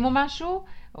בשירותים או משהו,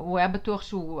 הוא היה בטוח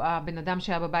שהוא הבן אדם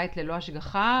שהיה בבית ללא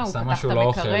השגחה, הוא פתח את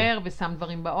המקרר ושם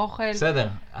דברים באוכל. בסדר.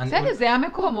 בסדר, זה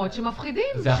המקומות שמפחידים.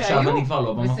 ועכשיו אני כבר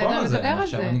לא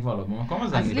במקום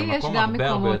הזה. אז לי יש גם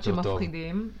מקומות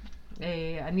שמפחידים.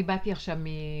 אני באתי עכשיו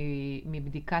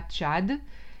מבדיקת שד.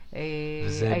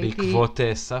 וזה בעקבות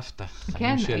סבתא.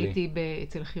 כן, הייתי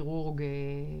אצל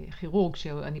כירורג,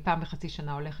 שאני פעם בחצי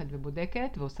שנה הולכת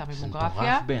ובודקת, ועושה ממוגרפיה. זה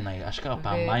מטורף בעיניי, אשכרה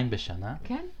פעמיים בשנה?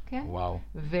 כן, כן. וואו.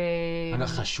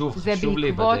 חשוב להיבדק. זה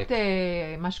בעקבות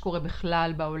מה שקורה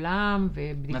בכלל בעולם,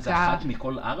 ובדיקה... מה זה, 1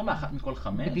 מכל 4, 1 מכל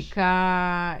 5?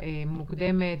 בדיקה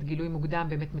מוקדמת, גילוי מוקדם,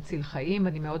 באמת מציל חיים,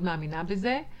 ואני מאוד מאמינה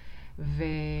בזה.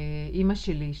 ואימא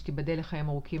שלי, שתיבדל לחיים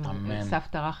ארוכים,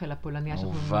 סבתא רחל הפולניה,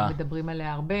 שאנחנו מדברים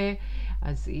עליה הרבה,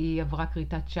 אז היא עברה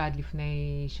כריתת שד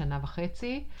לפני 1.5 שנה,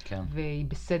 כן. והיא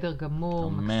בסדר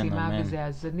גמור, מקסימה וזה,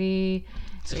 אז אני...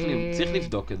 צריך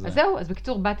לבדוק את זה. אז זהו, אז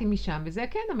בקיצור באתי משם, וזה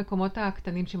כן המקומות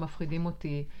הקטנים שמפחידים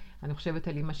אותי. אני חושבת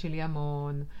על אמא שלי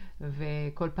המון,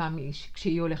 וכל פעם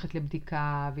כשהיא הולכת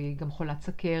לבדיקה, והיא גם חולת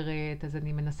סכרת, אז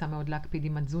אני מנסה מאוד להקפיד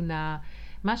עם התזונה.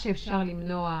 מה שאפשר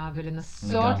למנוע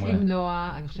ולנסות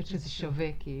למנוע, אני חושבת שזה שווה,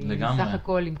 כי בסך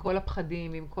הכל עם כל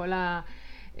הפחדים, עם כל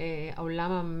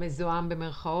העולם המזוהם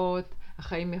במרכאות,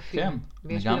 החיים יפים. כן,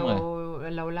 לגמרי.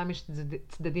 לעולם יש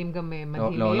צדדים גם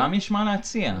מדהימים. לעולם יש מה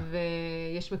להציע.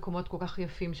 ויש מקומות כל כך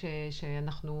יפים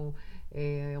שאנחנו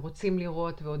רוצים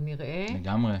לראות ועוד נראה.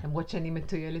 לגמרי. למרות שאני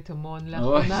מטוילת המון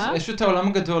לאחרונה. יש את העולם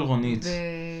הגדול, רונית.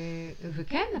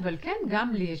 וכן, אבל כן,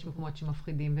 גם לי יש מקומות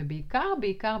שמפחידים, ובעיקר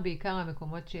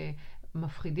המקומות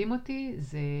שמפחידים אותי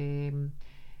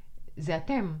זה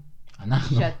אתם.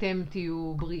 אנחנו. שאתם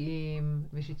תהיו בריאים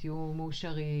ושתהיו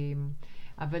מאושרים,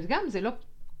 אבל גם זה לא,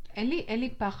 אין לי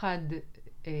פחד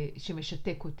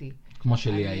שמשתק אותי. כמו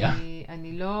שלי היה.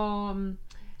 אני לא...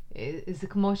 זה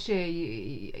כמו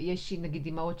שיש נגיד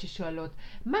אמהות ששואלות,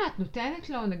 מה את נותנת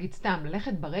לו נגיד סתם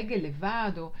ללכת ברגל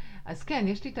לבד, או... אז כן,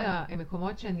 יש לי את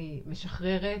המקומות שאני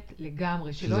משחררת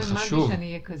לגמרי, שלא האמנתי שאני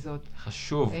אהיה כזאת.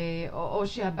 חשוב. או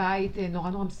שהבית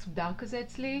נורא מסודר כזה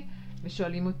אצלי,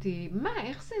 ושואלים אותי, מה,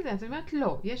 איך זה? אז אני אומרת,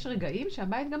 לא, יש רגעים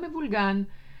שהבית גם מבולגן,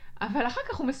 אבל אחר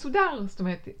כך הוא מסודר, זאת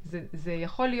אומרת, זה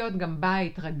יכול להיות גם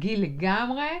בית רגיל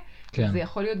לגמרי, כן. זה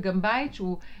יכול להיות גם בית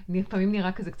שהוא לפעמים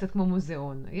נראה כזה קצת כמו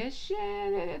מוזיאון.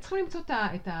 צריכים למצוא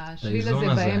את השביל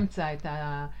הזה באמצע,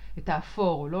 את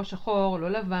האפור, לא שחור, לא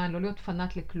לבן, לא להיות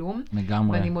פנאט לכלום.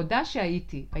 לגמרי. ואני מודה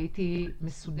הייתי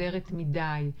מסודרת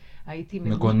מדי, הייתי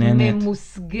מגוננת.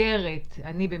 ממוסגרת,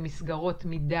 אני במסגרות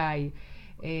מדי.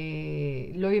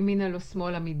 לא ימינה, לא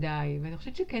שמאלה מדי, ואני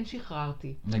חושבת שכן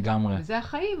שחררתי. לגמרי. וזה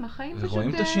החיים פשוט...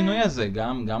 ורואים את השינוי הזה,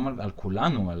 גם על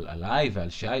כולנו, עליי ועל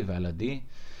שי ועל עדי.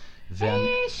 שי!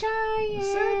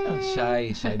 בסדר,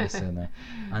 שי בסדר.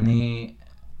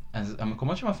 אז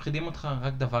המקומות שמפחידים אותך,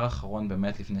 רק דבר אחרון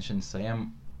באמת לפני שנסיים,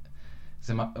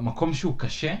 זה מקום שהוא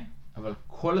קשה, אבל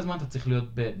כל הזמן אתה צריך להיות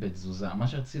בתזוזה. מה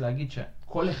שרציתי להגיד,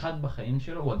 שכל אחד בחיים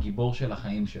שלו הוא הגיבור של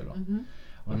החיים שלו.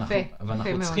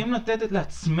 ואנחנו צריכים לתת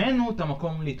לעצמנו את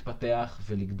המקום להתפתח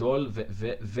ולגדול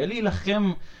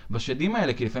ולהילחם בשדים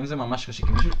האלה, כי לפעמים זה ממש קשה,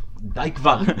 די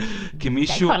כבר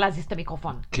להזיז את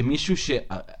המיקרופון. כמישהו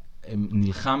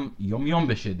שנלחם יום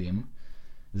בשדים,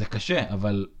 זה קשה,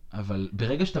 אבל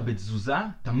ברגע שאתה בתזוזה,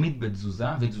 תמיד בתזוזה,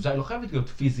 ותזוזה היא לא חייבת להיות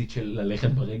פיזית של ללכת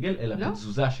ברגל, אלא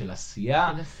בתזוזה של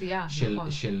עשייה,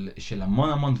 של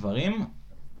המון דברים,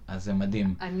 אז זה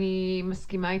מדהים. אני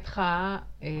מסכימה איתך,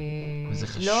 זה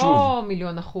חשוב. לא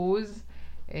 1,000,000%,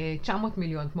 900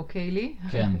 מיליון כמו קיילי.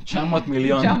 כן, 900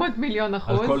 מיליון. 900 מיליון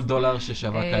אחוז. על כל דולר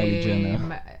ששווה קיילי ג'נר.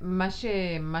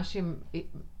 מה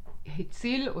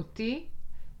שהציל אותי,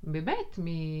 באמת,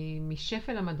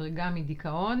 משפל המדרגה,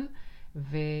 מדיכאון,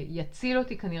 ויציל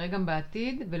אותי כנראה גם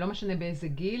בעתיד, ולא משנה באיזה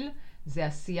גיל, זה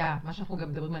עשייה, מה שאנחנו גם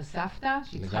מדברים על סבתא,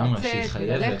 שהיא צריכה לגמרי, שהיא לצאת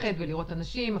חייבת. וללכת ולראות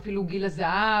אנשים, אפילו גיל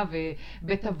הזהב,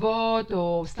 ובית אבות,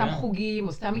 או סתם כן. חוגים,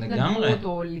 או סתם לגמרי. התנדבות,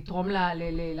 או לתרום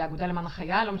לאגודה למען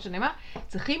החייל, לא משנה מה,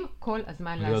 צריכים כל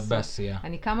הזמן להיות לעשות. בעשייה.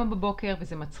 אני קמה בבוקר,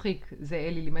 וזה מצחיק, זה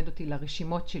אלי לימד אותי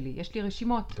לרשימות שלי. יש לי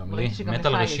רשימות. גם לי, וראיתי שגם מת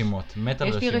לך על יש. רשימות, מת על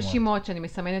יש לי רשימות. רשימות שאני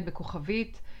מסמנת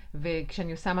בכוכבית,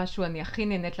 וכשאני עושה משהו, אני הכי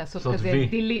נהנית לעשות לעשות כזה וי.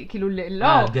 דילי, כאילו,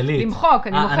 לא, delete. למחוק,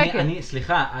 אני מוחקת.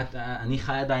 סליחה, אני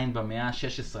חי עדיין במאה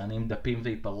ה-16, אני עם דפים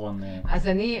ועיפרון. אז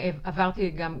אני עברתי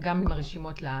גם עם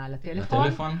הרשימות לטלפון,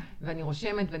 לטלפון? ואני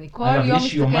רושמת, ואני כל אגב, יום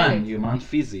יש מסתכלת. יומן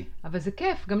פיזי. אבל זה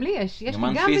כיף, גם לי יש לי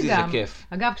יומן גם פיזי זה וגם. כיף.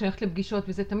 אגב, כשאני הולכת לפגישות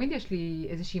וזה, תמיד יש לי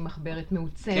איזושהי מחברת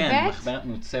מעוצבת. כן, מחברת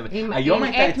מעוצבת. עם היום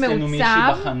הייתה עט אצלנו מעוצב.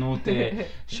 מישהי בחנות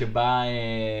שבה...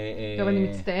 טוב, אני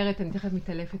מצטערת, אני תכף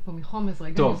מתעלפת פה מחום, אז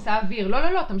רגע, טוב. אני עושה אוויר.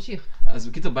 לא, תמשיך. אז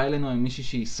בקיצור, בא אלינו עם מישהי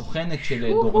שהיא סוכנת של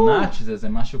דורנט, שזה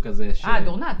משהו כזה ש...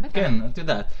 דורנט, בטח. כן, את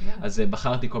יודעת. אז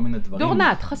בחרתי כל מיני דברים.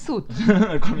 דורנט, חסות.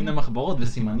 כל מיני מחברות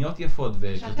וסימניות יפות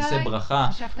וכרטיסי ברכה.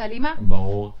 חשבת על אמא?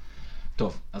 ברור.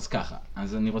 טוב, אז ככה.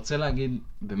 אז אני רוצה להגיד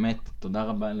באמת תודה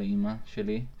רבה לאמא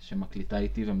שלי, שמקליטה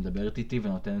איתי ומדברת איתי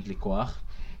ונותנת לי כוח.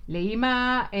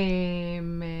 לאמא,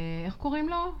 איך קוראים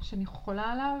לו? שאני חולה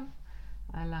עליו?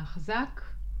 על החזק?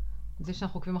 זה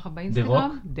שאנחנו עוקבים אחריו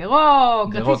באינסטגרם?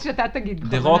 דרוק. רציתי שאתה תגיד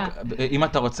בכוונה. דרוק, אם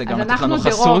אתה רוצה גם לתת לנו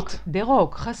חסות.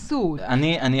 דרוק, חסות.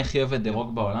 אני הכי אוהב את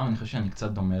דרוק בעולם, אני חושב שאני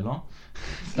קצת דומה לו.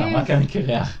 סתם, רק אני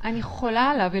קרח. אני חולה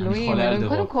עליו, אלוהים. חולה על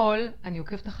דרוק. קודם כל, אני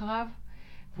עוקבת אחריו,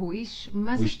 והוא איש,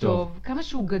 מה זה טוב? כמה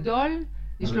שהוא גדול,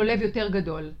 יש לו לב יותר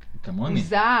גדול. כמוני. הוא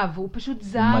זהב, הוא פשוט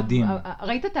זהב. מדהים.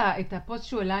 ראית את הפוסט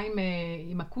שהוא העלה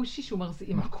עם הכושי שהוא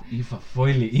מרזים?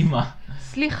 אוי לי, אמא.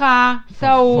 סליחה,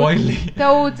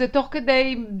 טעות, זה תוך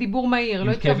כדי דיבור מהיר,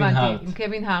 לא התכוונתי. עם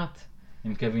קווין הארט.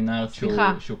 עם קווין הארט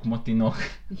שהוא כמו תינוק.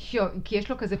 כי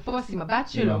יש לו כזה פוסט עם הבת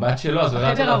שלו. עם הבת שלו, אז הוא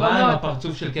היה לבן עם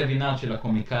הפרצוף של קווין הארט של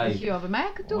הקומיקאי. ומה היה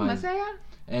כתוב? מה זה היה?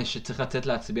 שצריך לצאת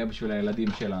להצביע בשביל הילדים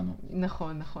שלנו.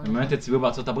 נכון. הם באמת הצביעו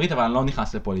בארצות הברית, אבל אני לא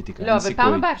נכנס לפוליטיקה, לא, אבל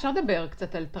פעם הבאה אפשר לדבר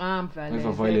קצת על טראמפ ועל... אוי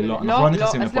ואבוי לי, לא, אנחנו לא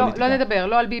נכנסים לפוליטיקה. לא נדבר,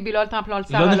 לא על ביבי, לא על טראמפ, לא על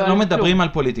שרה, לא על כלום. לא מדברים על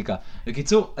פוליטיקה.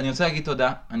 בקיצור, אני רוצה להגיד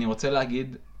תודה, אני רוצה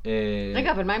להגיד...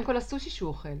 רגע, אבל מה עם כל הסושי שהוא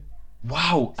אוכל?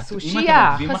 וואו,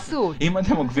 סושייה, חסות. אם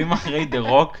אתם עוקבים אחרי דה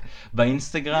רוק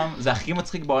באינסטגרם, זה הכי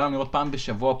מצחיק בעולם לראות פעם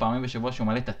בשבוע, פעמים בשבוע שהוא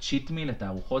מלא את הצ'יט מיל, את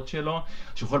הארוחות שלו,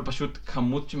 שהוא יכול פשוט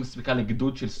כמות שמספיקה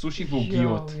לגדוד של סושי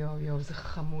ועוגיות. יואו, זה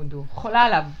חמוד הוא. חולה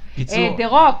עליו. קיצור. דה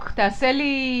רוק, תעשה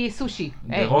לי סושי.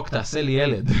 דה רוק, תעשה לי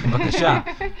ילד, בבקשה.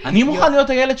 אני מוכן להיות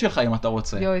הילד שלך אם אתה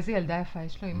רוצה. יואו, איזה ילדה יפה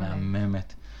יש לו עם מלא.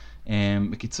 מהממת.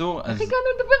 בקיצור, אז... איך הגענו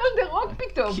לדבר על דה רוק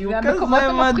פתאום? כי הוא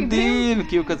כזה מדהים,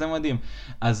 כי הוא כזה מדהים.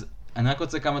 אז אני רק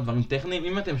רוצה כמה דברים טכניים.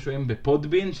 אם אתם שוהים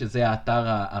בפודבין, שזה האתר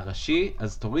הראשי,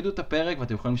 אז תורידו את הפרק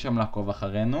ואתם יכולים שם לעקוב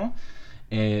אחרינו.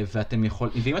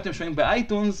 ואם אתם שוהים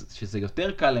באייטונס, שזה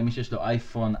יותר קל למי שיש לו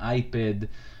אייפון, אייפד,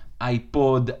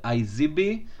 אייפוד,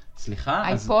 אייזיבי, סליחה.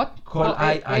 אייפוד?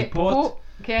 אייפוד.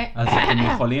 אז אתם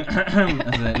יכולים,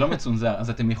 זה לא מצונזר, אז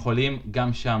אתם יכולים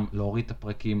גם שם להוריד את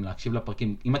הפרקים, להקשיב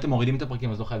לפרקים. אם אתם מורידים את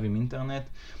הפרקים אז לא חייבים אינטרנט.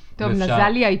 טוב, נזל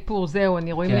לי האיפור, זהו,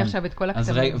 אני רואים לי עכשיו את כל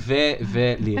הכתבים.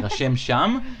 ולהירשם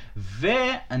שם,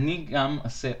 ואני גם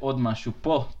אעשה עוד משהו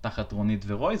פה, תחת רונית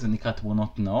ורוי, זה נקרא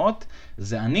תמונות נאות,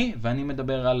 זה אני, ואני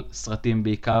מדבר על סרטים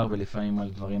בעיקר, ולפעמים על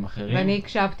דברים אחרים. ואני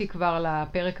הקשבתי כבר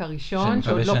לפרק הראשון,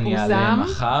 שעוד לא פורסם, שאני אעלה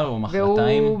מחר או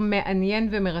מחרתיים. והוא מעניין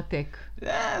ומרתק.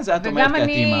 זה את אומרת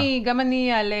כאטימה. וגם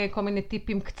אני אעלה כל מיני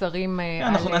טיפים קצרים.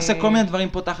 אנחנו נעשה כל מיני דברים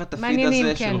פה תחת הפיד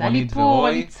הזה של רונית ורוי. על איפור,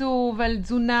 על עיצוב, על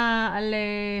תזונה, על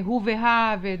הוא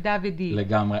והה ודה ודי.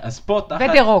 לגמרי. אז פה תחת...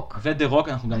 ודרוק. ודרוק,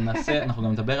 אנחנו גם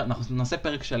נעשה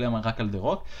פרק שלם רק על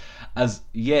דרוק. אז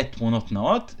יהיה תמונות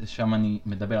נאות, שם אני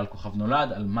מדבר על כוכב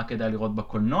נולד, על מה כדאי לראות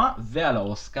בקולנוע, ועל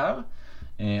האוסקר,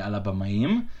 על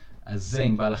הבמאים. אז זה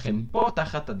אם בא לכם פה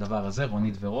תחת הדבר הזה,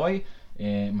 רונית ורוי.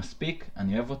 מספיק,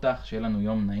 אני אוהב אותך, שיהיה לנו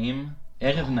יום נעים,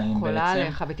 ערב נעים בעצם. חולה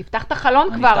עליך, ותפתח את החלון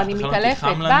כבר, אני מתעלפת,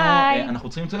 ביי. אנחנו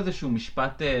צריכים למצוא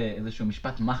איזשהו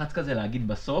משפט מחץ כזה להגיד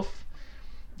בסוף,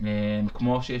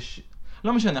 כמו שיש,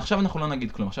 לא משנה, עכשיו אנחנו לא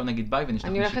נגיד כלום, עכשיו נגיד ביי ונשלח נשיקה.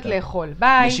 אני הולכת לאכול,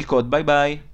 ביי. נשיקות, ביי ביי.